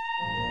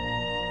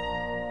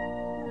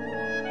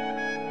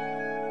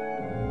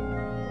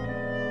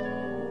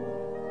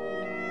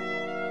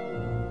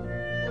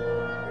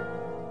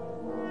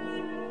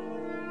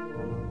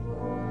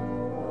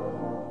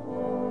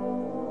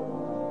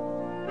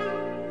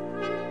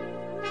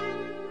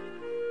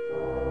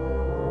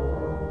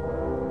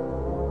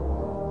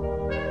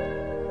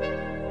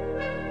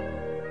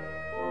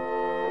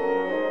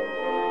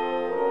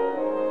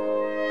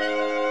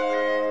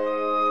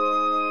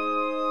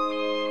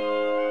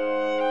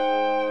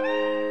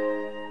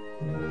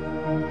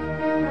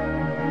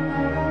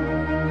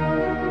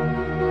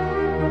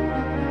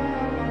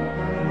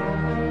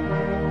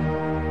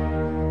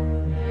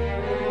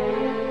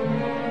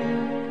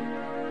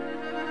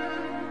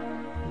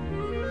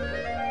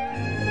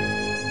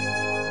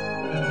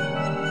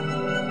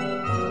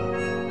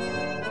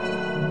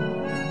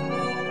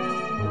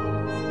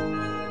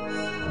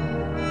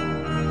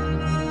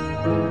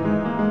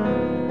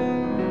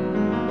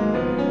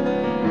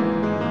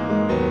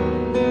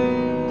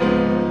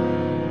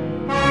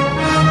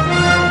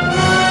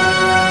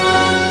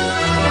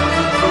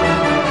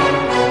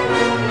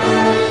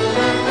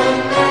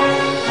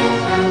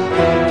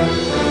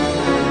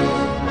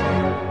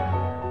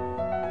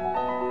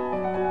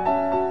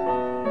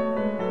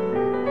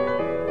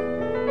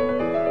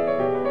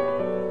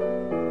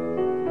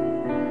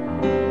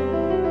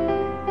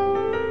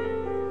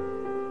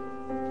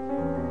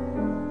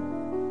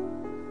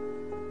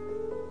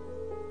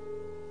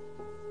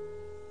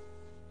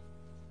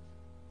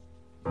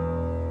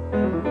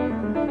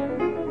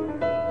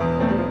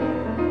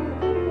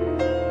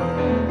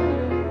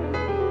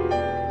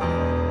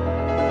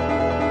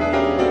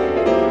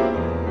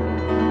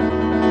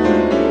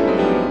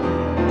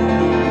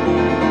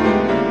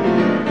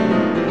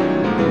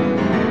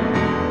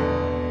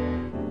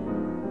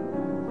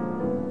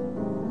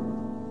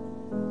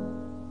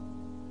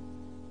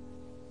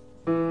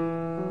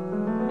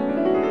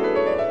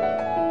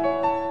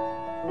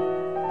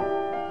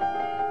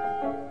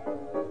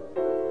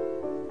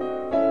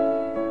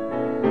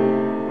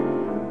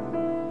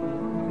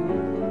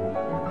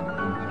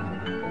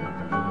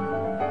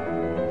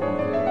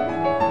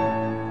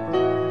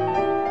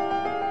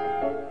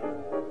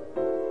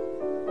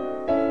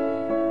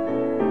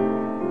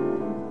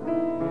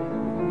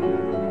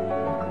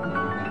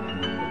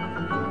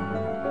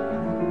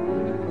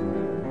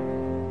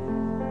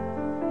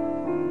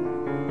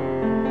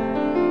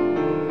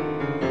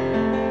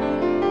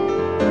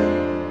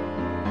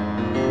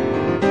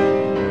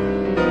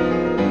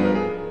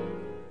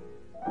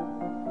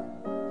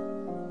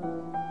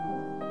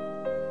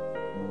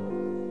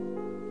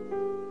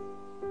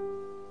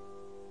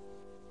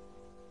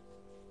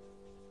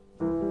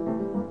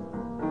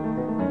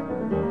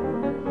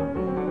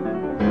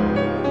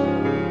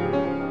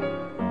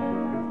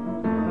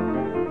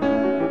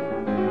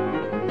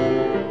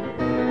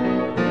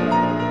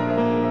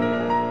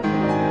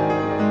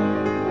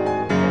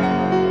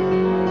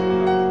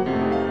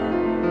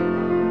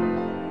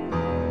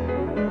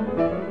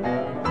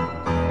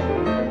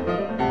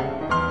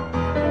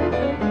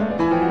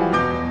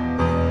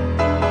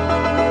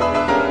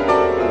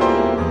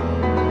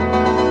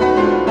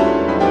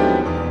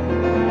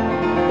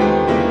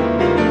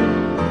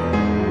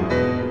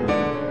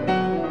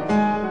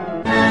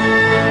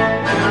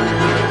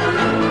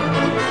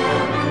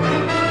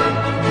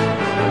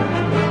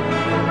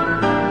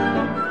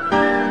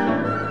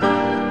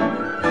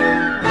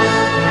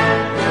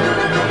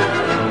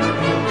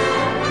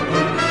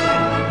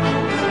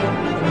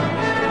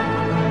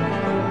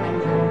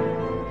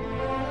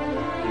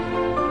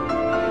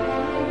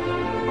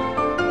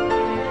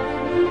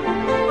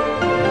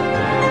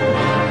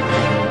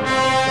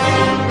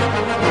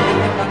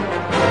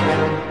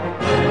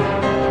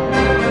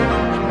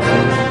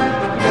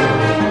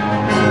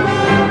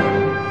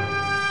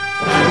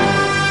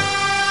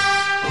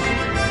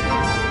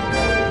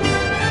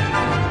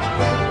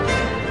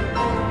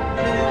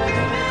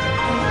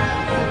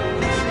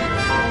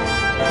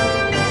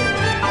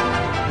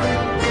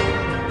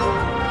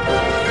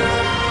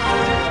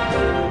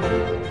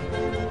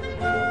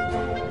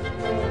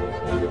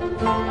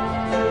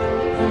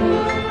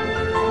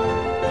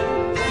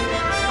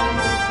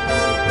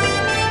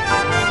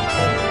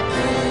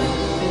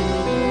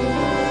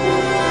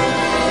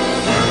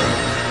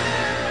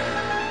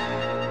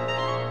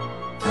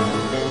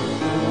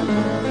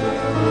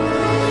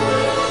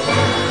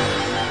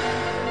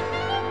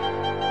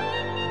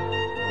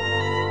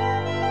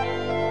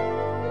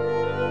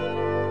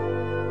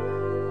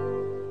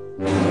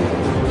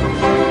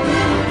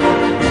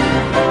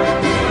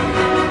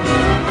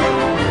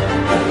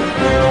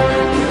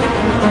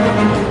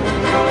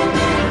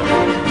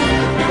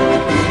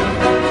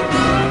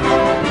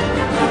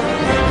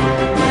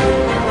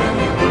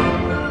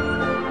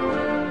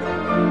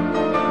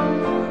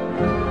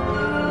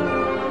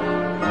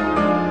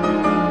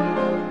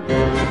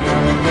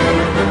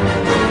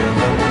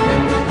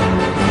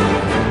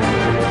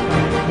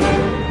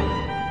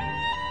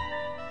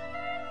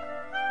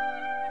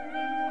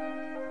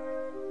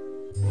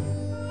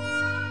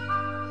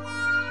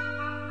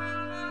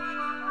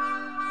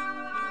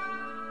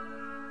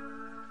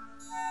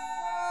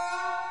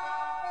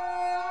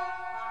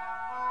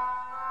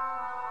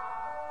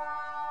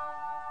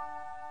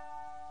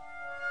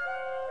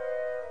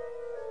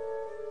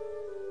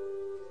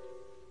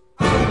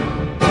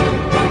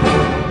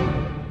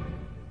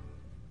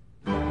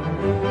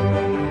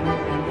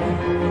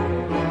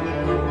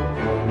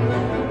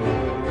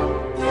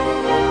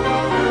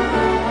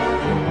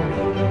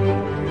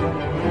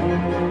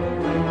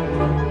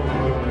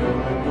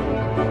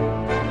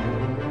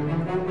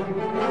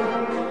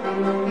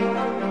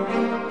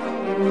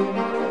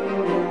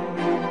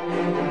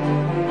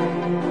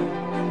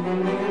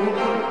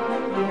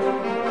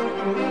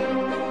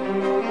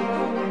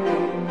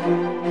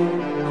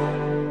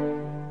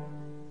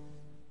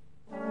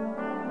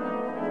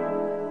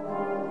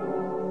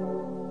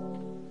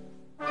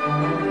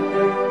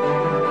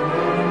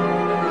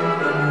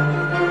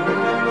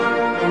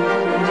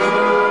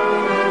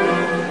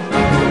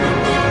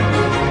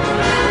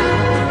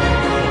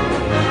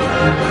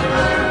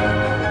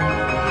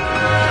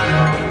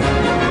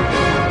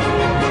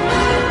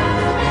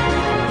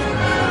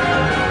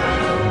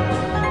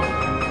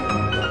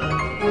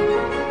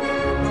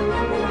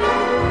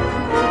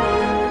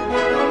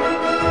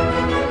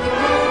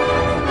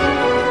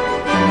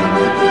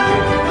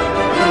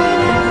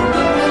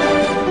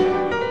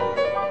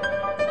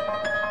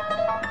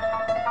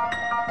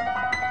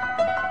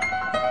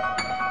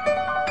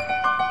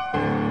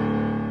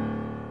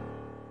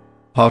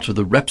 part of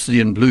the Rhapsody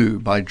in Blue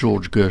by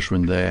George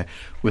Gershwin there,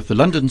 with the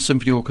London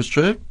Symphony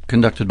Orchestra,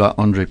 conducted by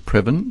Andre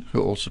Previn,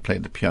 who also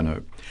played the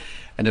piano.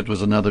 And it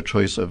was another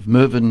choice of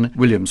Mervyn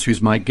Williams,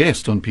 who's my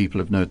guest on People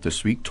of Note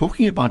this week,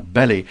 talking about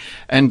ballet.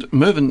 And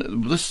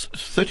Mervyn, this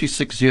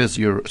 36 years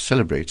you're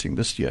celebrating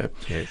this year,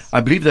 Yes.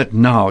 I believe that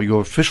now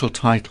your official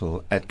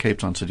title at Cape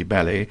Town City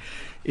Ballet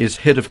is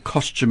Head of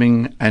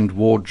Costuming and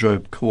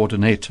Wardrobe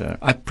Coordinator.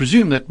 I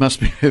presume that must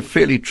be a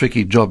fairly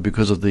tricky job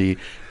because of the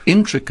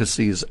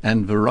intricacies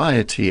and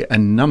variety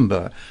and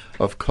number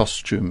of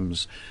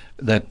costumes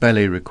that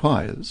ballet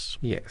requires.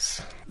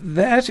 Yes.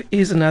 That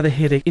is another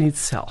headache in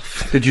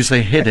itself. Did you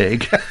say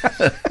headache?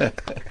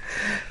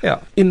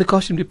 Yeah. In the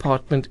costume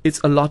department,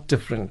 it's a lot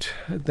different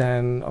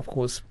than, of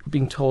course,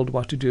 being told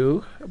what to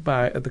do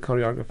by the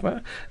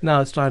choreographer.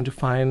 Now it's trying to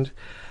find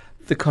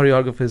the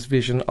choreographer's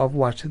vision of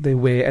what they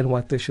wear and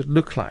what they should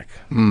look like.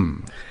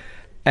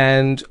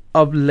 And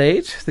of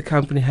late, the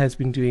company has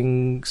been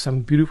doing some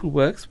beautiful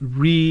works,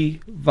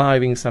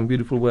 reviving some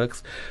beautiful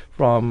works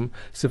from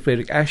Sir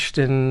Frederick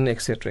Ashton,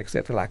 etc.,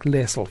 like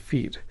Laissez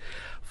Feed.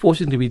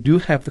 Fortunately, we do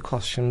have the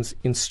costumes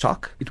in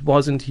stock. It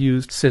wasn't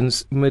used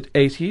since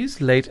mid-80s,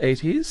 late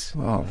 80s.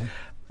 Wow.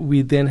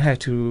 We then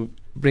had to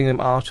bring them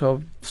out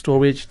of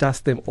storage,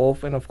 dust them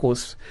off, and of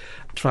course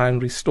try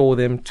and restore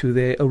them to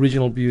their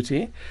original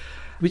beauty,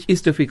 which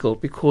is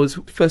difficult because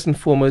first and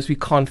foremost we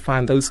can't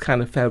find those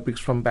kind of fabrics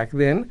from back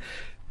then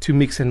to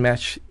mix and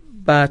match.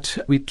 But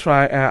we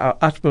try our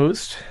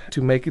utmost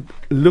to make it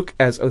look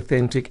as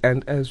authentic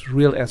and as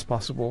real as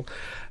possible.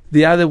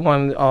 The other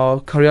one are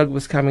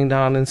choreographers coming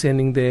down and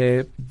sending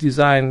their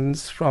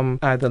designs from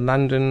either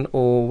London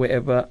or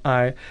wherever.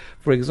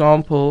 For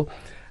example,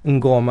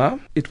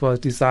 Ngoma, it was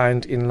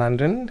designed in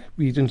London.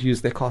 We didn't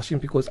use their costume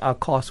because our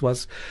cost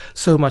was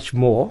so much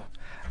more,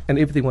 and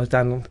everything was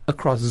done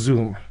across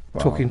Zoom,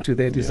 talking to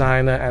their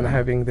designer and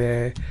having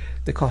the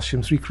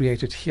costumes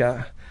recreated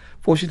here.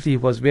 Fortunately, he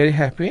was very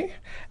happy,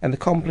 and the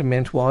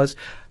compliment was,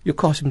 your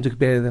costumes look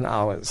better than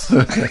ours.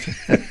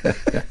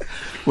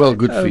 Well,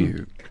 good for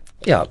you.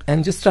 Yeah,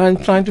 and just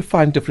trying to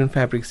find different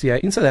fabrics here.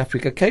 In South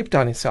Africa, Cape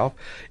Town itself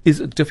is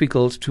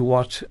difficult to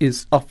what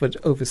is offered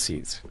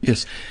overseas.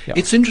 Yes. Yeah.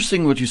 It's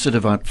interesting what you said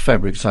about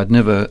fabrics. I'd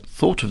never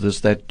thought of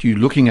this, that you're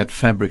looking at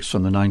fabrics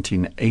from the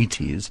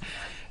 1980s,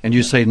 and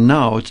you say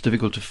now it's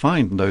difficult to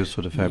find those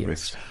sort of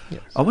fabrics.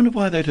 Yes. I wonder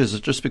why that is. Is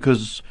it just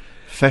because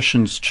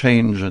fashions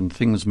change and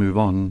things move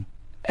on?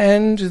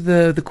 And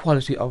the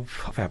quality of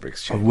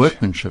fabrics change. Of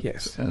workmanship.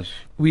 Yes. Yes.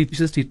 We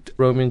just did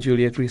Romeo and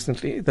Juliet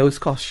recently. Those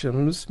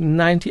costumes,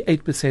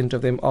 98%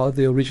 of them are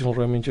the original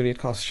Romeo and Juliet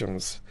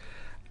costumes.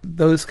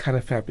 Those kind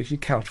of fabrics you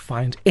cannot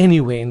find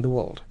anywhere in the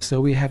world.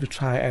 So we have to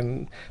try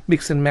and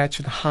mix and match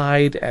and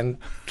hide and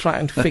try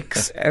and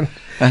fix. And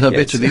I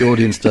bet you the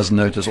audience doesn't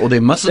notice, or they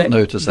mustn't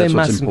notice. That's they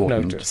what's mustn't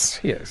important. Notice,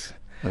 yes.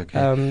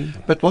 Okay.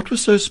 But what was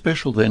so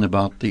special then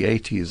about the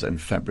 80s and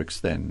fabrics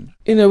then?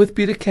 With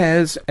Peter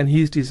Kaz and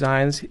his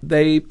designs,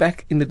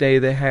 back in the day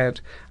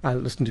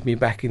listen to me,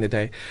 back in the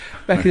day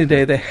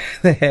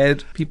they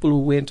had people who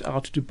went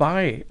out to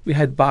buy. We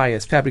had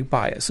buyers, fabric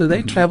buyers. So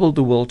they traveled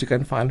the world to go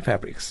and find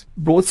fabrics,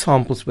 brought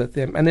samples with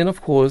them. And then,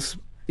 of course,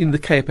 in the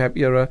K-pop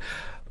era,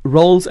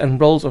 rolls and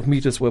rolls of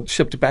meters were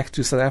shipped back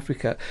to South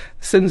Africa.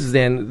 Since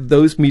then,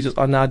 those meters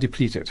are now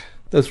depleted.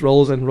 Those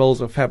rolls and rolls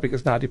of fabric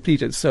is now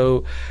depleted.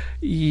 So,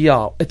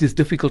 yeah, it is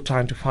difficult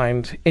trying to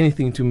find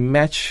anything to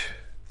match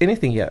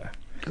anything here.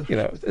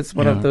 It's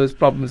one of those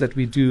problems that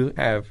we do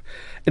have.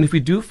 And if we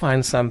do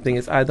find something,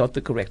 it's either not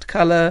the correct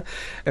color,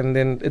 and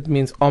then it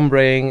means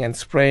ombreing and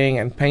spraying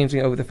and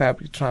painting over the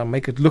fabric to try and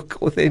make it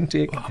look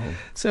authentic. Wow.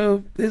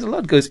 So there's a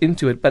lot goes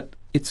into it, but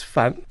it's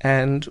fun,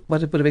 and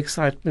what a bit of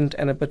excitement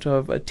and a bit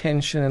of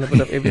attention and a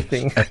bit of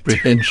everything.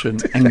 Apprehension,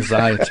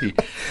 anxiety.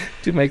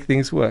 To make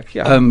things work,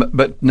 yeah.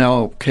 But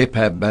now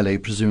K-pop Ballet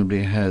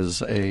presumably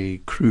has a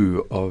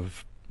crew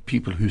of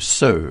people who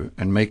sew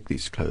and make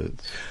these clothes.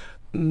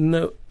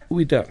 No,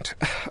 we don't.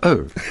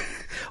 Oh.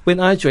 When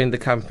I joined the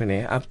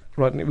company,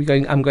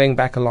 I'm going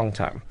back a long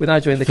time. When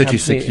I joined the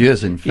 36 company, 36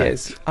 years, in fact.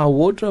 Yes, our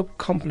wardrobe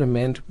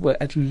complement were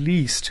at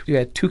least, we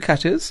had 2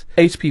 cutters,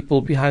 8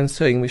 people behind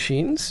sewing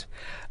machines,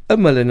 a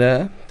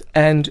milliner,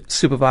 and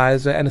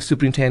supervisor and a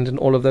superintendent,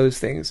 all of those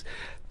things.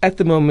 At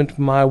the moment,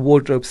 my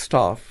wardrobe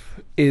staff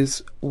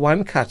is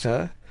 1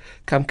 cutter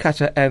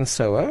and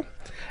sewer,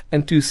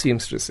 and 2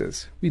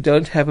 seamstresses. We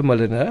don't have a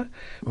milliner.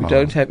 We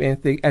don't have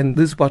anything. And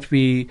this is what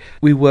we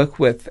work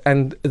with.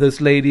 And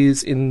those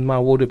ladies in my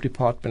wardrobe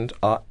department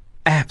are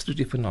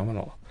absolutely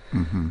phenomenal.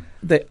 Mm-hmm.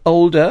 They're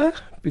older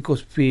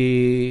because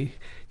the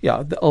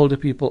older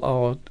people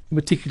are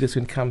meticulous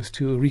when it comes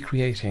to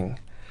recreating.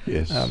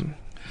 Yes.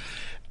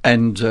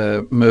 And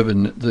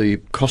Mervyn, the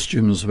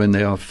costumes, when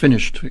they are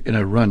finished in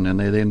a run and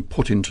they're then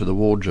put into the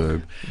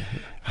wardrobe,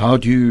 how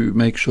do you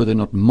make sure they're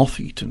not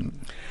moth-eaten?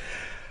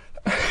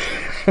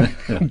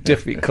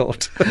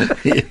 Difficult.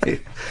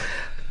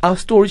 Our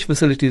storage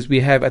facilities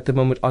we have at the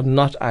moment are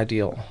not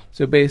ideal.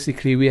 So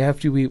basically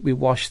we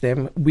wash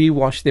them. We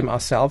wash them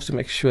ourselves to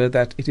make sure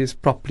that it is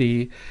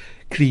properly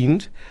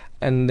cleaned.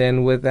 And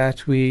then with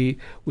that, we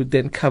would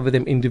then cover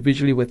them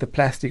individually with a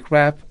plastic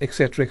wrap,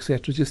 etc.,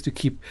 just to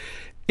keep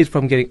it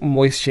from getting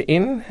moisture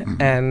in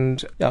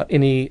and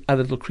any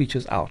other little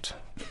creatures out.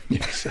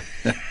 Yes.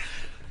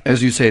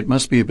 As you say, it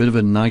must be a bit of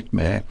a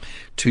nightmare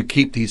to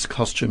keep these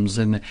costumes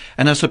in.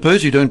 And I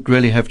suppose you don't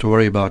really have to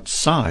worry about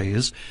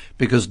size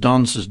because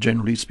dancers,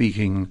 generally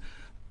speaking,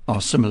 are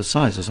similar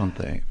sizes, aren't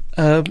they?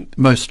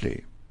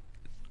 Mostly.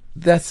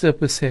 That's a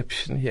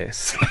perception,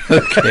 yes.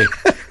 Okay.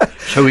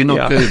 Shall we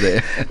not go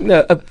there?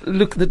 No,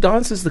 look, the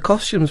dancers, the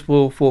costumes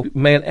for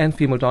male and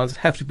female dancers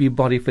have to be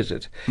body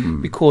fitted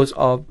because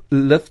of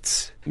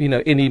lifts.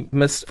 Any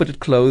misfitted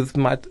clothes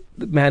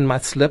the man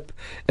might slip,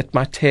 it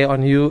might tear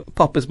on you,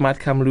 poppers might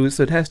come loose,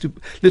 so it has to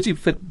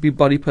literally be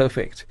body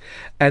perfect.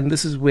 And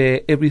this is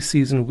where every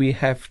season we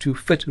have to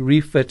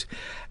refit,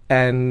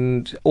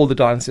 and all the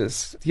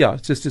dancers,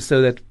 just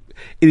so that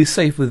it is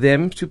safe for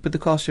them to put the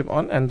costume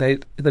on, and they're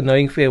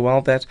knowing fair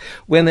well that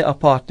when they are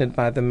partnered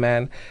by the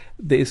man,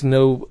 there is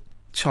no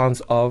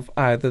chance of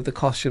either the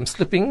costume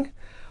slipping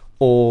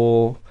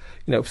or,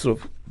 sort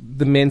of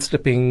the men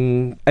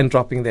slipping and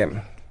dropping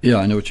them. Yeah,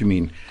 I know what you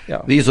mean.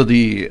 Yeah. These are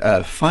the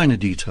finer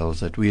details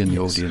that we in the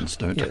audience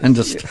don't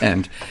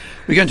understand. Yes.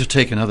 We're going to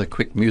take another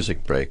quick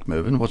music break,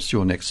 Mervyn. What's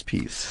your next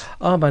piece?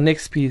 My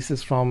next piece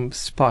is from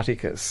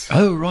Spartacus.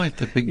 Oh, right,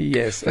 the big...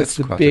 Yes, it's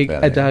the big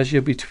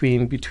adagio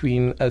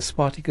between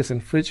Spartacus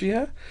and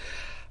Phrygia.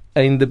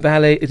 In the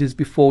ballet, it is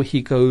before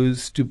he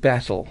goes to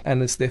battle,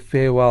 and it's their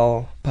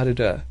farewell pas de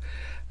deux.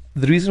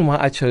 The reason why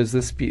I chose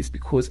this piece,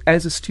 because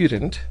as a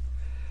student,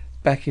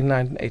 back in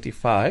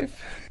 1985,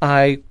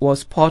 I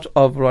was part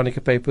of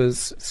Veronica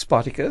Paper's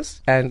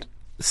Spartacus, and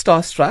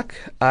starstruck,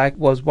 I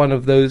was one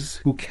of those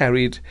who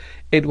carried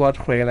Edward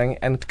Hreling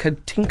and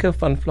Katinka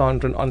van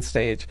Vlaanderen on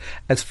stage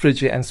as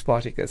Phrygia and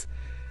Spartacus.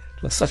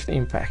 It was such an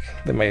impact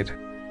they made.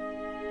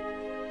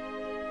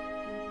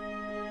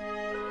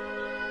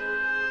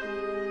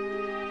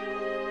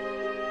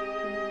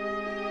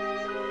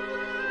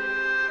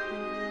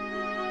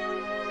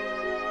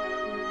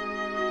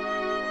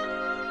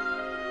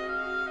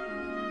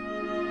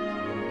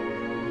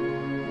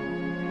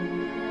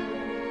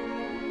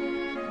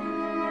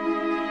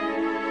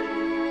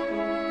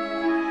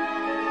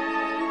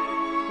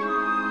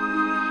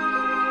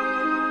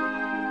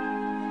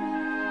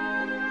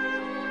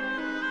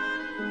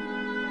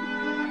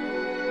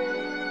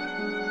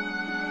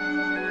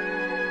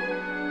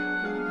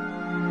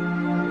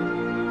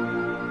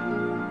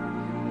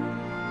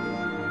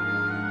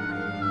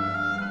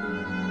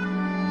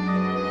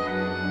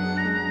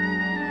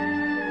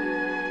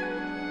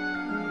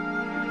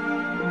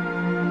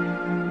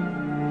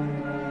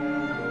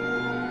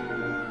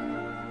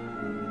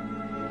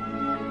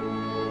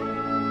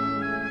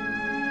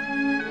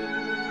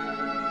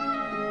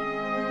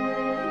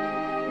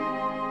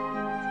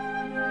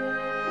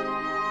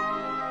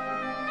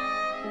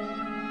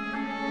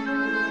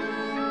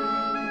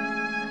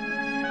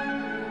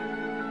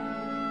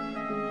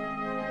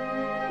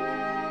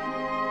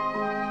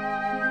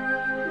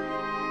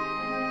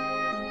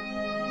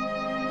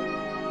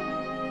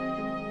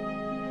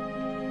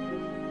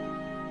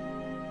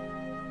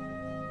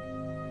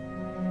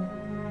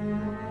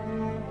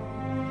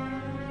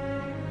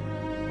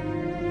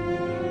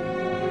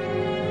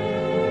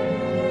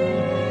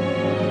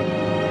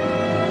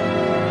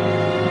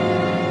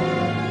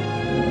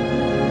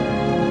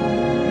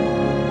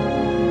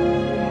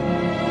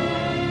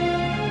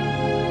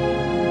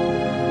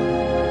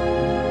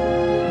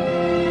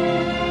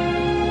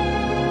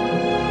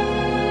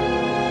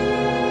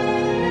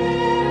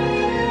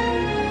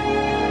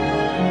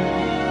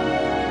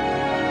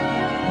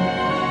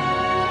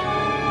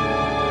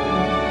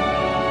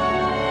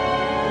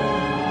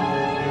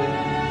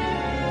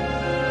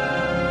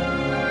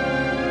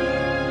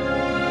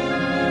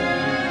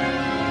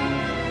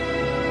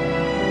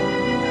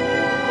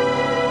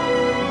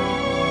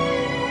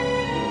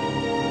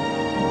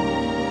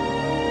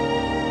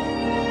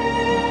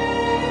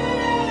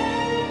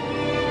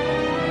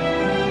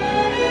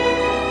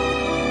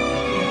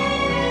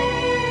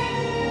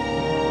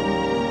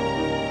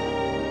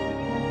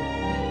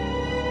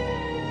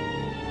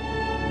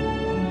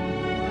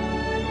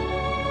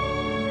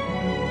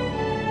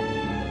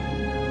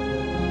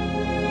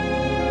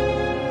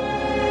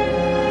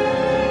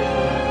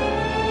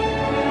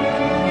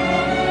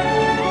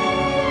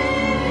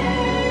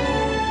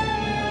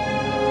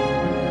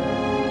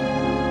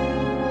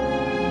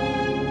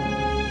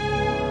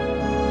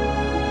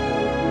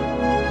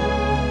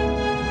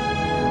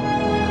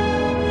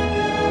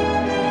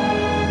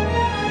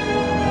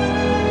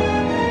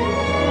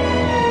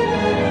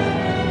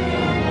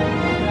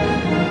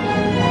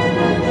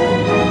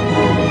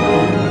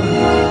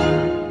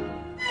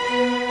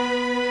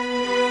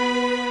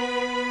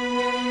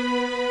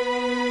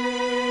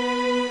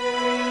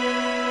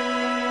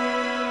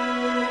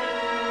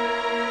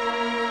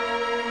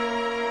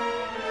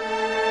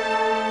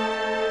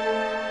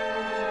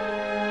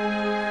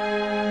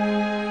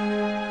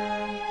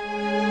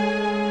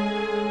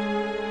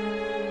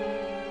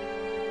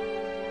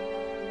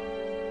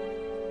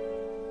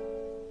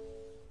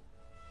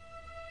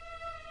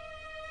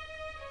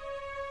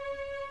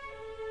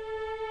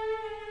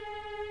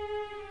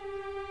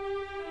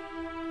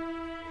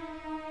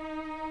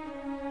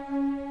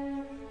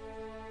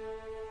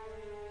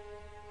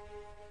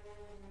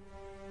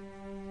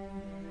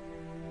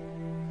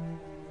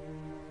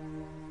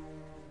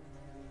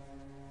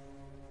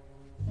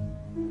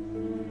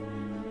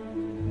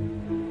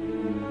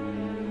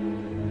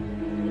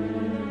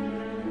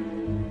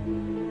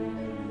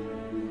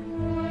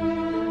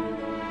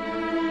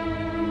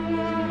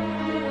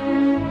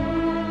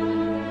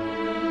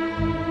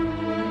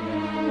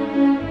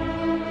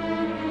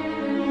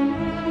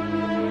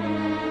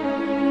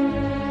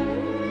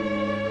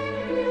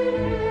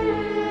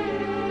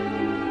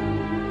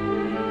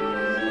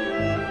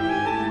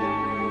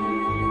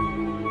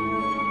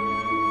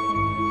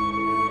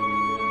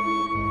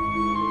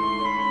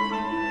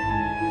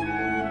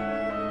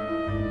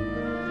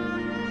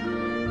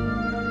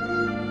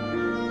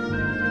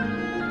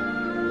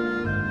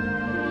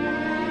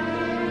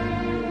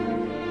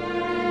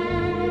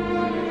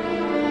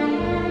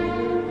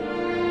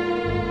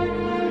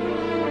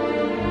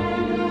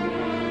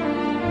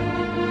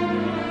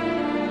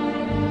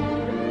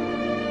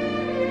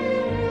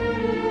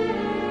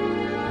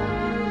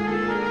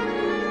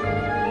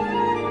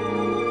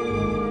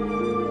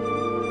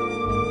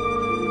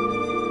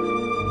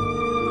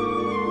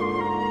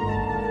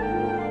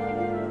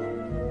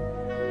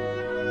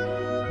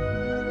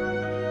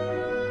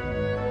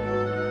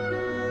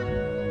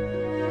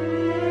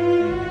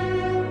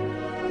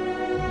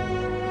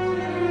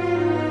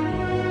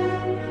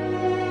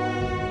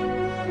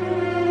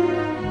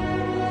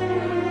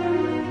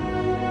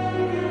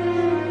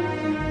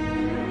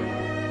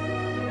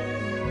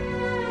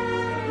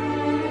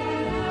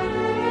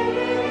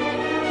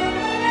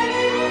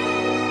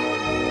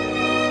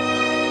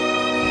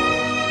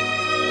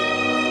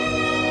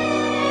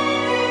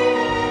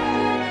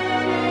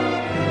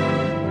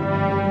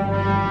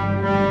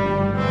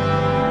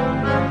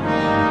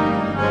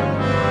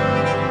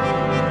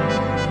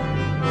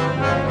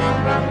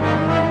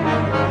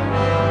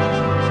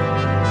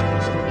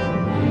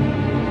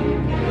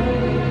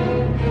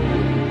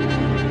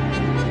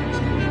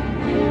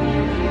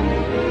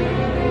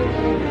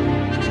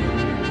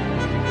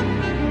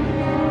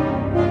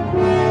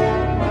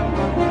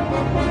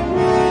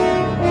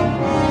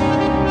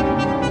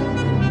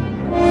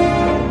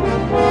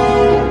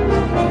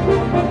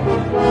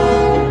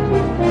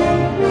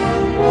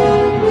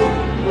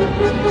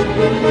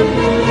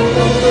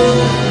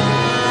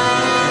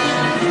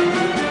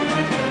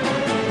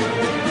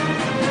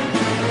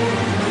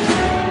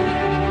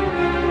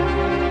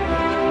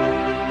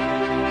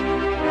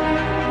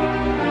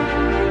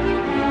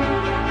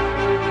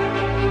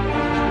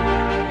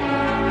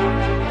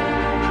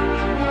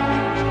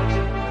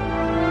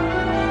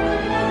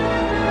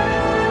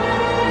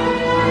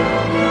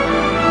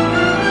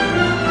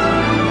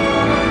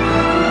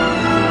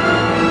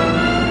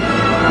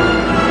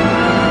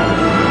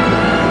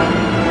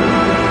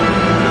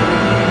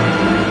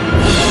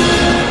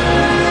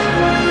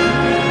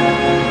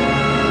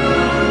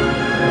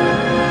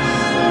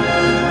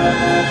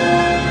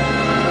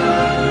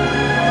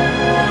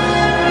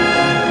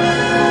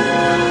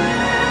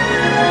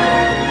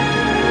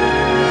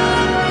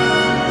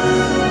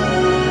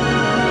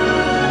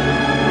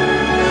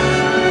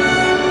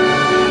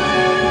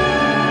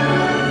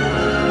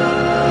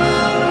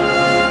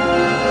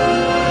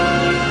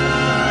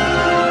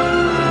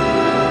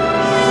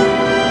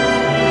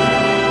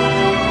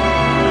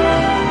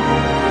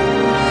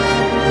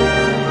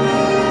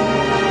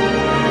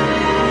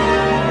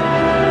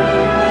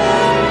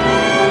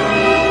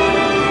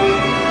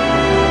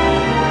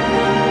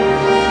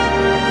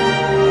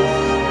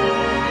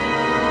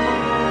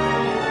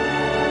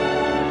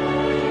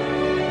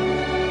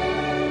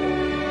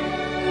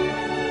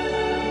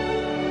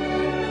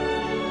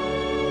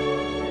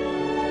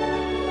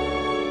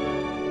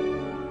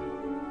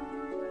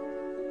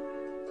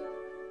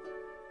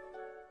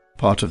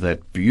 part of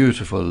that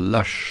beautiful,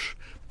 lush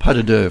pas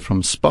de deux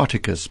from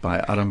Spartacus by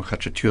Aram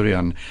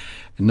Khachaturian,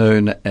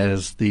 known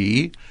as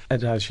the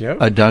Adagio.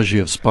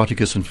 Adagio of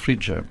Spartacus and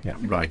Phrygia. Yeah.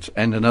 Right.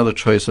 And another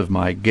choice of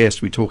my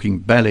guest. We're talking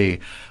ballet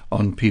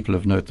on People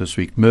of Note this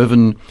week.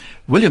 Mervyn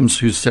Williams,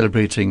 who's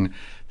celebrating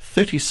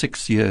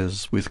 36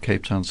 years with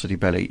Cape Town City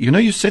Ballet. You know,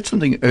 you said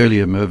something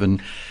earlier,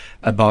 Mervyn,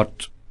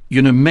 about,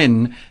 you know,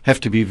 men have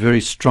to be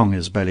very strong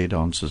as ballet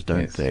dancers,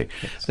 don't Yes, they?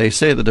 yes. They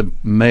say that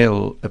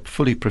a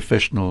fully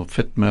professional,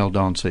 fit male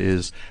dancer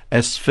is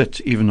as fit,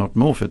 even not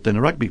more fit, than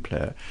a rugby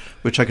player,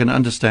 which I can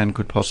understand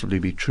could possibly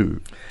be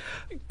true.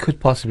 Could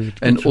possibly be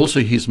And true.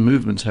 also his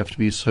movements have to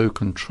be so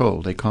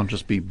controlled. They can't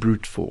just be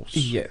brute force.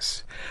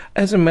 Yes.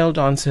 As a male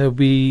dancer,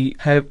 we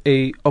have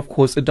of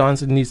course, a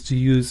dancer needs to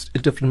use a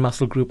different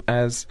muscle group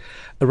as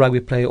a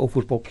rugby player or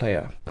football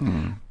player.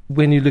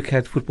 When you look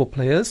at football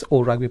players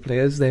or rugby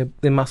players, their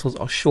muscles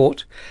are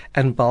short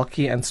and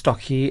bulky and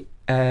stocky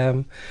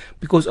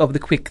because of the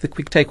quick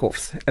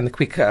takeoffs and the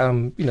quick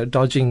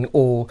dodging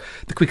or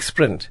the quick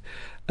sprint.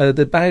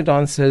 The ballet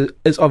dancer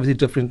is obviously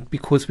different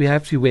because we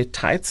have to wear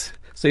tights,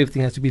 so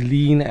everything has to be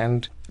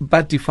lean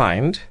but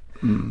defined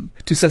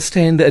to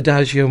sustain the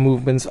adagio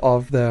movements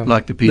of the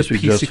Like the piece we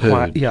just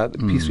heard. Yeah, the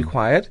piece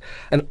required.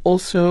 And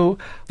also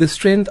the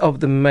strength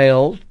of the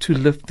male to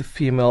lift the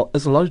female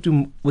is a lot to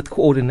do with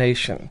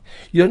coordination.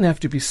 You don't have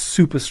to be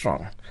super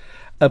strong,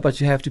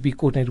 but you have to be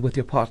coordinated with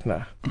your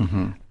partner.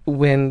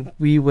 When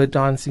we were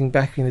dancing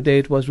back in the day,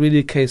 it was really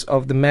a case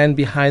of the man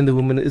behind the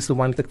woman is the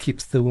one that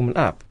keeps the woman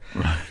up.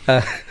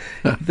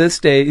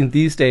 In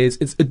these days,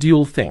 it's a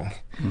dual thing.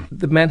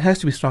 The man has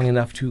to be strong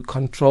enough to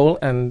control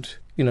and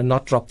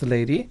not drop the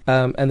lady,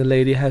 and the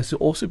lady has to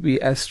also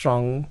be as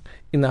strong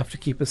enough to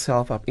keep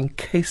herself up in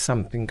case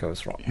something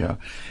goes wrong. Yeah.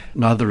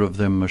 Neither of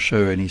them must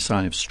show any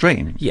sign of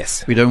strain.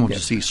 Yes. We don't want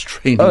Yes. to see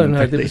strain. Oh in no,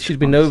 there ballet should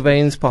be no dance.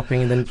 veins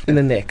popping in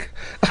the neck.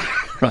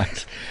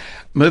 Right.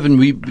 Mervyn,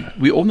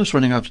 we're almost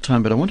running out of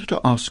time, but I wanted to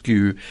ask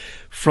you,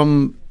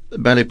 from a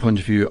ballet point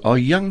of view, are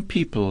young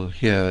people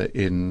here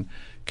in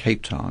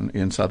Cape Town,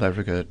 in South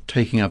Africa,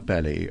 taking up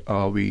ballet?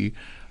 Are we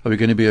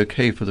going to be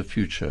okay for the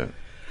future?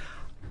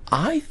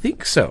 I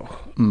think so.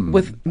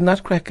 With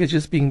Nutcracker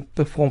just being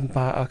performed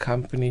by our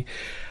company,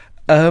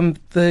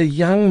 the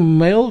young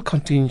male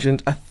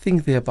contingent, I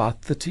think there are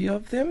about 30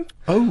 of them.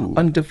 Oh.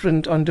 on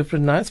different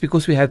nights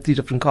because we had 3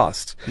 different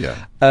casts.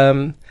 Yeah.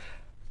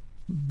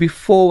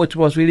 Before it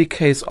was really a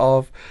case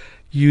of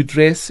you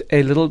dress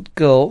a little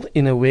girl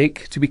in a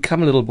wig to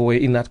become a little boy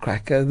in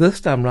Nutcracker. This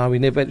time round we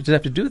never did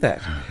have to do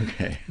that.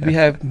 Okay. We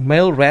have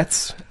male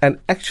rats and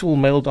actual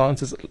male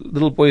dancers,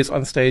 little boys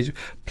on stage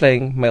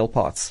playing male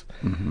parts,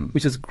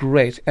 which is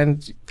great.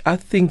 And I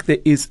think there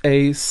is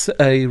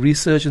a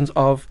resurgence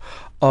of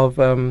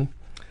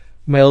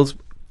males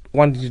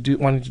wanting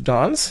to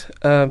dance.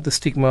 The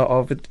stigma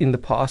of it in the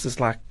past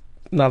is like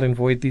null and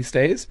void these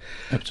days.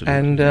 Absolutely.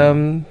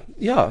 And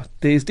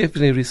there is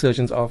definitely a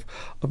resurgence of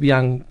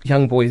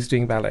young boys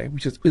doing ballet,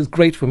 which is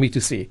great for me to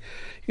see.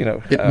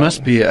 It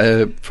must be,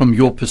 from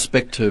your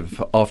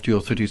perspective, after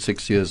your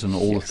 36 years and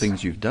all the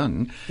things you've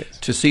done,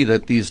 to see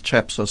that these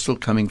chaps are still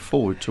coming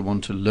forward to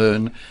want to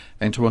learn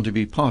and to want to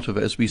be part of,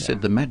 as we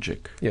said, the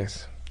magic.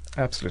 Yes,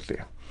 absolutely.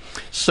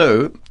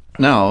 So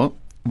now,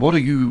 what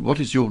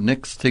is your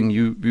next thing?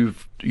 You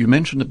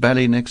mentioned a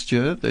ballet next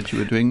year that you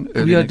were doing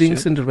early We are next doing year?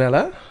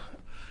 Cinderella,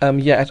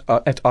 at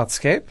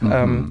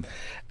Artscape,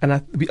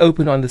 and we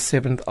open on the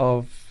 7th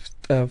of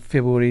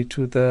February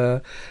to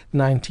the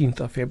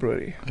 19th of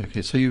February.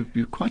 Okay, so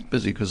you're quite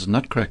busy because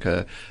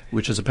Nutcracker,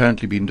 which has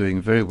apparently been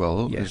doing very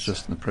well, is Yes.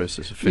 just in the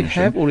process of We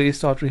finishing. have already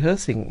started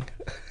rehearsing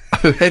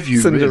Oh, have you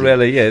really?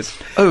 Cinderella, yes.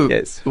 Oh,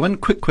 Yes. One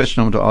quick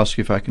question I want to ask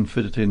you, if I can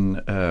fit it in,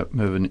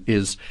 Mervyn,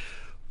 is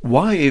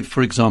why,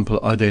 for example,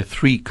 are there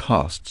 3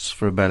 casts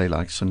for a ballet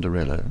like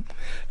Cinderella?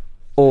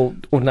 Or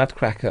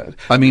Nutcracker.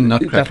 I mean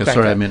Nutcracker.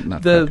 Sorry, I meant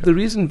Nutcracker. The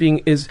reason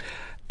being is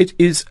it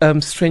is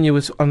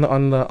strenuous on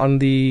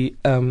the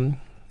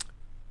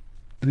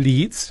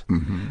leads,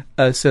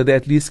 so they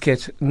at least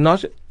get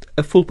not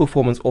a full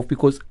performance off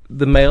because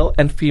the male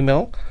and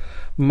female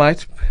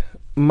might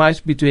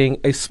be doing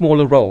a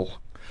smaller role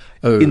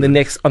on the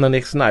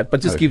next night,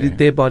 but just give Okay.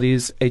 their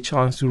bodies a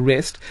chance to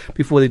rest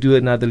before they do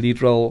another lead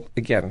role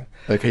again.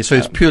 Okay, so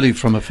it's purely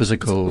from a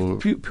physical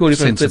Purely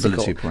from sensibility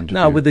physical. point of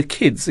Now, view. with the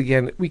kids,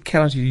 again, we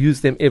cannot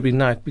use them every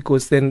night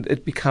because then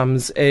it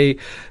becomes a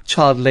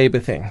child labor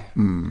thing.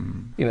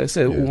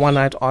 So Yes. 1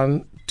 night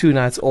on, 2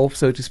 nights off,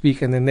 so to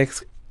speak, and the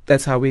next.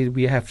 That's how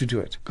we have to do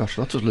it. Gosh,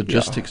 lots of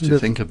logistics Yeah, to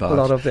think about. a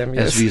lot of them,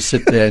 as yes. we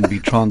sit there and be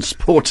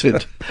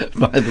transported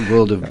by the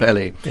world of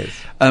ballet. Yes.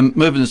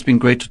 Mervyn, it's been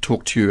great to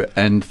talk to you,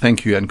 and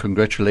thank you, and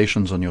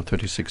congratulations on your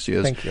 36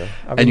 years. Thank you.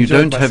 I've And you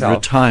enjoyed don't have myself.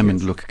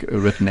 retirement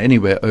written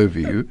anywhere over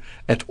you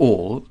at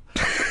all.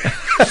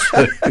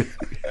 So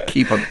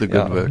keep up the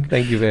good Yeah, work.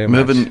 thank you very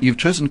Mervyn, much. you've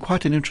chosen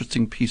quite an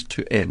interesting piece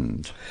to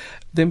end.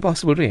 The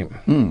Impossible Dream.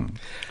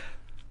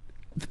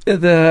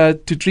 To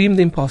dream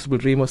the impossible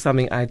dream was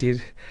something I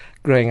did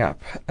growing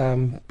up.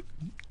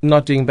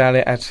 not doing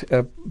ballet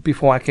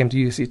before I came to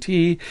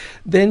UCT,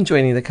 then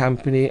joining the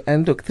company,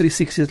 and look,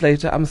 36 years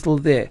later, I'm still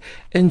there,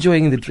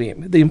 enjoying the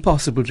dream, the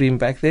impossible dream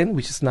back then,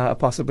 which is now a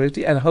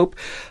possibility, and I hope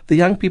the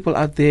young people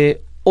out there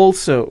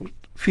also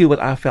feel what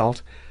I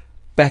felt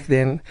back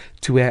then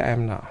to where I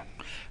am now.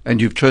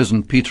 And you've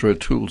chosen Peter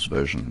O'Toole's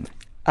version.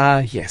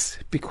 Yes,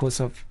 because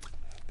of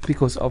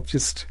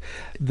just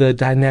the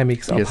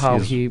dynamics of how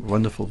he...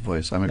 wonderful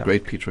voice. I'm a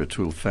great Peter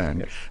O'Toole fan.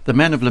 Yes. The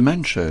Man of La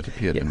Mancha it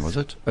appeared in, Yes. was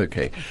it?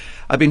 Okay.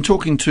 I've been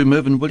talking to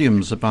Mervyn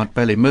Williams about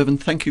ballet. Mervyn,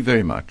 thank you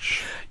very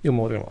much. You're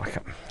more than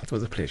welcome. It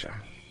was a pleasure.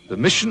 The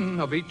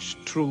mission of each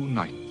true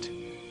knight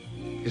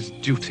is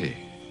duty,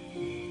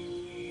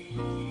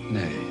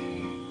 nay,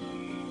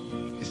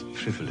 is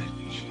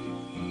privilege.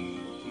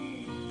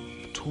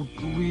 To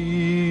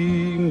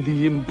dream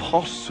the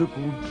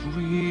impossible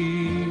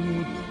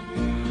dream,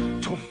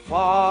 to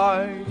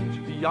fight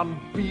the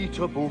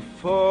unbeatable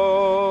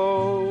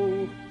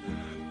foe,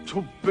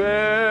 to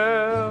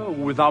bear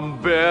with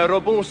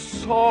unbearable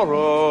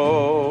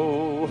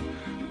sorrow,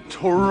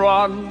 to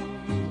run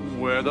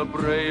where the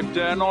brave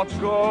dare not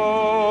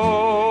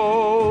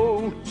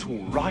go, to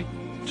right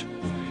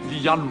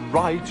the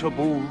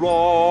unrightable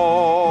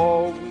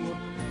wrong,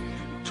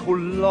 to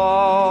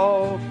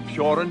love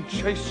pure and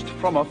chaste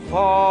from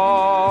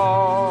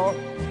afar,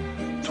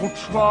 to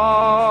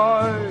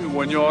try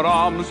when your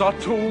arms are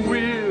too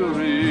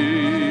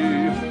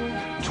weary,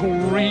 to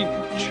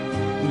reach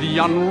the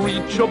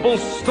unreachable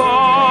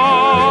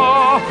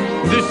star.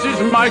 This is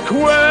my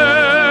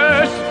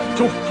quest,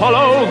 to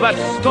follow that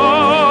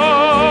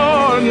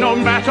star, no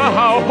matter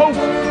how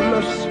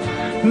hopeless,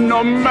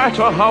 no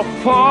matter how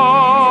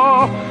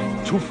far,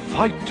 to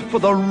fight for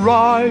the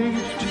right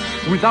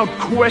without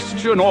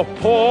question or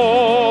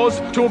pause,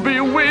 to be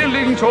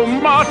willing to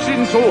march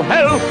into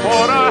hell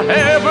for a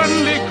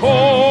heavenly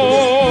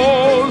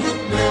cause.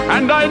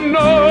 And I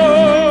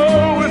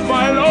know if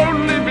I'll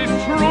only be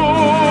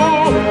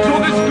true to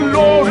this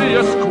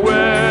glorious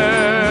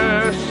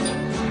quest,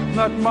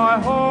 that my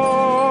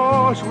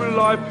heart will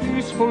lie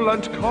peaceful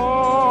and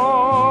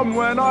calm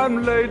when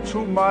I'm laid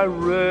to my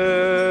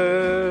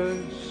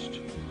rest.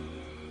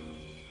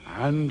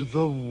 And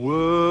the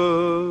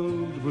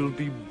world will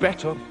be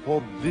better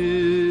for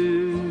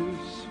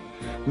this.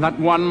 Not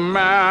one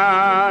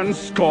man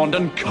scorned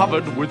and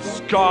covered with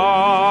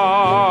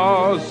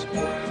scars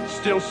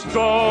still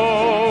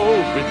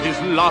strove with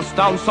his last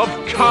ounce of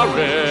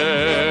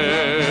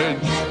courage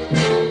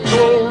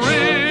to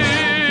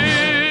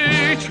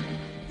reach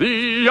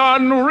the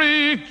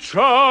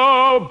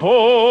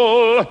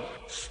unreachable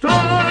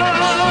star.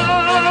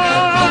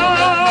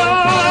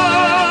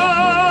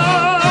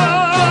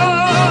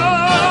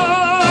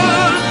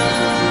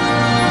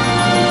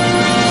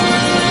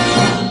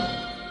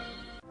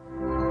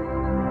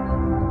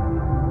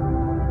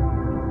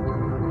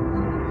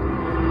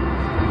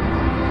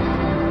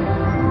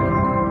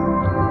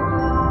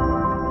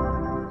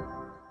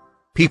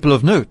 People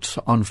of Note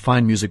on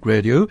Fine Music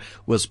Radio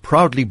was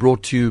proudly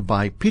brought to you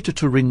by Peter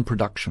Turin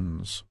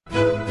Productions.